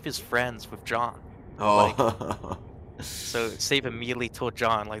Safe is friends with John. Like, Oh. so Safe immediately told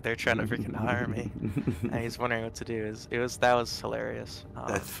John, like, they're trying to freaking hire me, and he's wondering what to do. That was hilarious.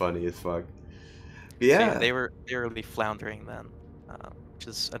 That's funny as fuck. So yeah, Yeah. they were really floundering then, which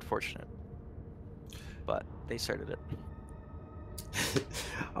is unfortunate. But they started it.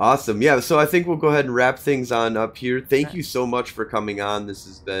 Awesome. Yeah, so I think we'll go ahead and wrap things on up here. Thank you so much for coming on. This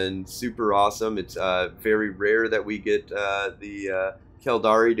has been super awesome. It's very rare that we get the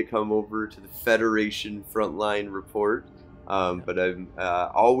Caldari to come over to the Federation Frontline Report. But I'm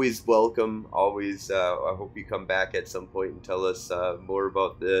always welcome. Always, I hope you come back at some point and tell us more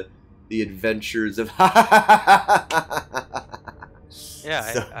about the adventures of. Yeah,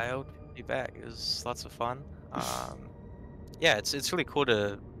 So, I hope to be back. It was lots of fun. Yeah, it's really cool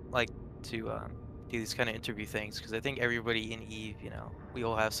to like to do these kind of interview things because I think everybody in Eve, we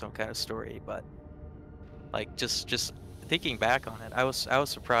all have some kind of story, but like just thinking back on it, I was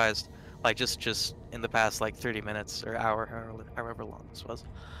surprised. Like just in the past like 30 minutes or hour, however long this was,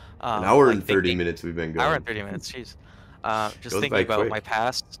 an hour like and 30 thinking minutes we've been hour going. and 30 minutes, jeez. Just Goes thinking by about my quick.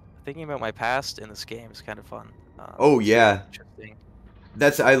 past, thinking about my past in this game is kind of fun. Oh It's really yeah. interesting.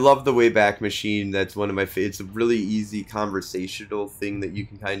 I love the Wayback Machine. That's one of my it's a really easy conversational thing that you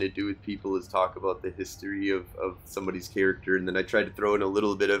can kind of do with people is talk about the history of somebody's character, and then I try to throw in a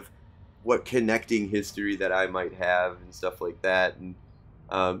little bit of what connecting history that I might have and stuff like that. And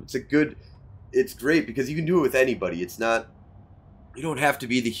it's great because you can do it with anybody. It's not, you don't have to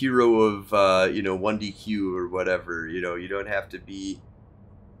be the hero of 1DQ or whatever. You don't have to be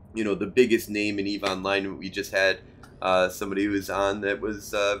the biggest name in EVE Online. We just had somebody who was on that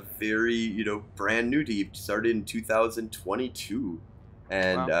was very, brand new to EVE, started in 2022.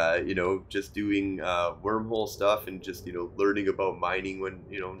 And, Wow. just doing wormhole stuff and just, learning about mining when,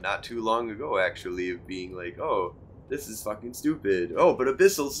 not too long ago, actually, of being like, oh, this is fucking stupid. Oh, but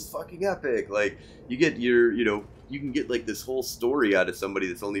Abyssals is fucking epic. Like, you get you can get like this whole story out of somebody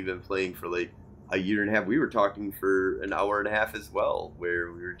that's only been playing for like a year and a half. We were talking for an hour and a half as well,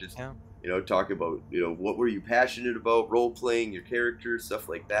 where we were just Yeah. talking about what were you passionate about, role playing, your character, stuff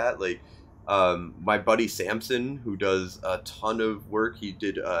like that. Like my buddy Samson, who does a ton of work, he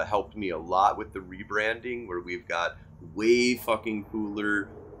did helped me a lot with the rebranding, where we've got way fucking cooler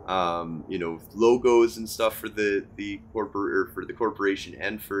you know, logos and stuff for the corporation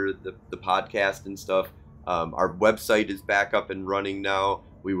and for the podcast and stuff. Our website is back up and running now.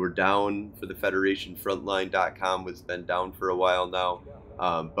 We were down for the federationfrontline.com, was been down for a while now.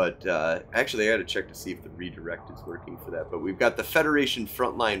 But actually, I got to check to see if the redirect is working for that. But we've got the Federation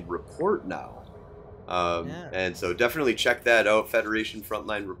Frontline report now. And so definitely check that out,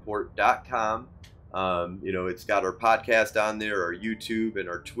 federationfrontlinereport.com. You know, it's got our podcast on there, our YouTube, and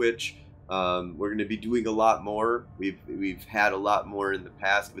our Twitch. We're going to be doing a lot more. We've had a lot more in the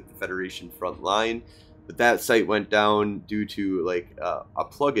past with the Federation Frontline, but that site went down due to like a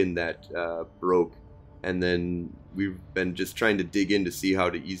plugin that broke, and then we've been just trying to dig in to see how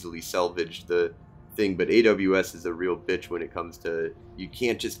to easily salvage the thing. But AWS is a real bitch when it comes to, you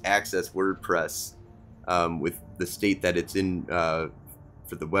can't just access WordPress with the state that it's in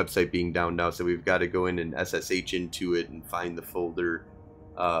for the website being down now. So we've got to go in and SSH into it and find the folder.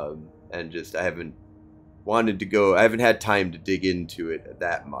 And just, I haven't had time to dig into it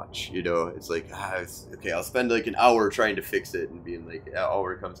that much. You know, it's like, okay, I'll spend like an hour trying to fix it and being like,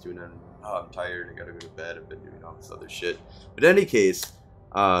 hour comes to an end. Oh, I'm tired. I gotta go to bed. I've been doing all this other shit. But in any case,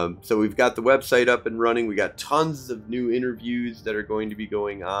 so we've got the website up and running. We got tons of new interviews that are going to be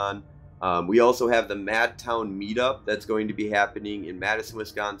going on. We also have the Madtown meetup that's going to be happening in Madison,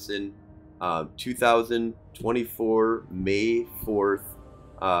 Wisconsin, 2024, May 4th,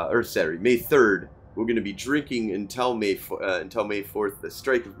 or Saturday, May 3rd. We're going to be drinking until May 4th, the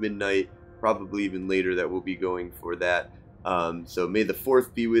strike of midnight, probably even later that we'll be going for that. So may the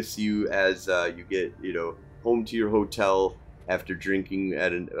 4th be with you as you get, you know, home to your hotel after drinking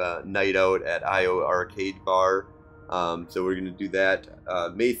at a night out at IO Arcade Bar. So we're going to do that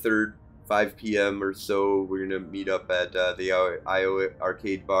May 3rd. 5 p.m. or so. We're gonna meet up at the IO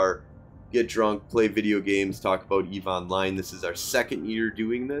Arcade Bar, get drunk, play video games, talk about EVE Online. This is our second year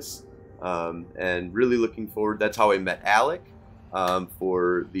doing this, and really looking forward. That's how I met Alec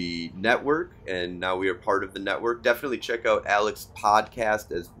for the network, and now we are part of the network. Definitely check out Alec's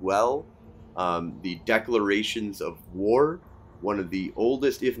podcast as well, the Declarations of War, one of the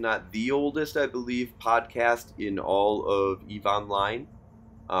oldest, if not the oldest, I believe, podcast in all of EVE Online.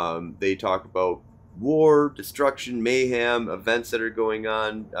 They talk about war, destruction, mayhem, events that are going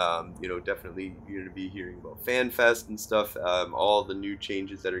on. You know, definitely you're going to be hearing about FanFest and stuff, all the new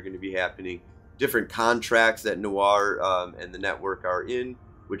changes that are going to be happening, different contracts that Noir and the network are in,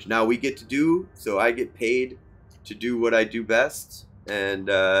 which now we get to do. So I get paid to do what I do best. And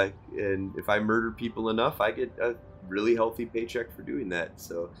if I murder people enough, I get a really healthy paycheck for doing that.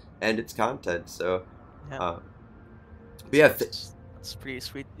 So, and it's content. So, Yeah. but yeah. It's a pretty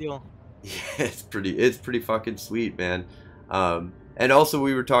sweet deal. Yeah, it's pretty fucking sweet, man. And also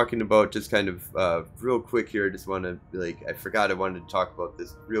we were talking about, just kind of real quick here, I just want to, like, I forgot I wanted to talk about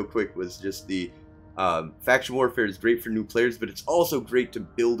this real quick, was just the faction warfare is great for new players, but it's also great to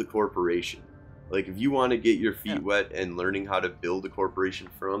build a corporation. Like, if you want to get your feet wet and learning how to build a corporation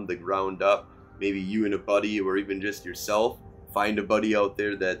from the ground up, maybe you and a buddy, or even just yourself, find a buddy out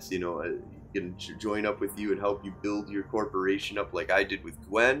there that's, you know, can join up with you and help you build your corporation up, like I did with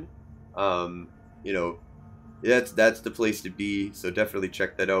Gwen. You know, that's the place to be. So definitely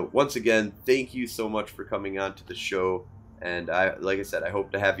check that out. Once again, thank you so much for coming on to the show, and like I said, I hope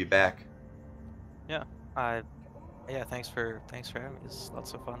to have you back. Yeah, thanks for having me. It's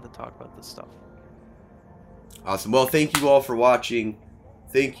lots of fun to talk about this stuff. Awesome. Well, thank you all for watching.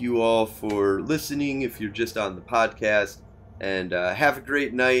 Thank you all for listening if you're just on the podcast. And have a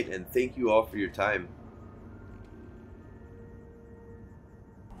great night, and thank you all for your time.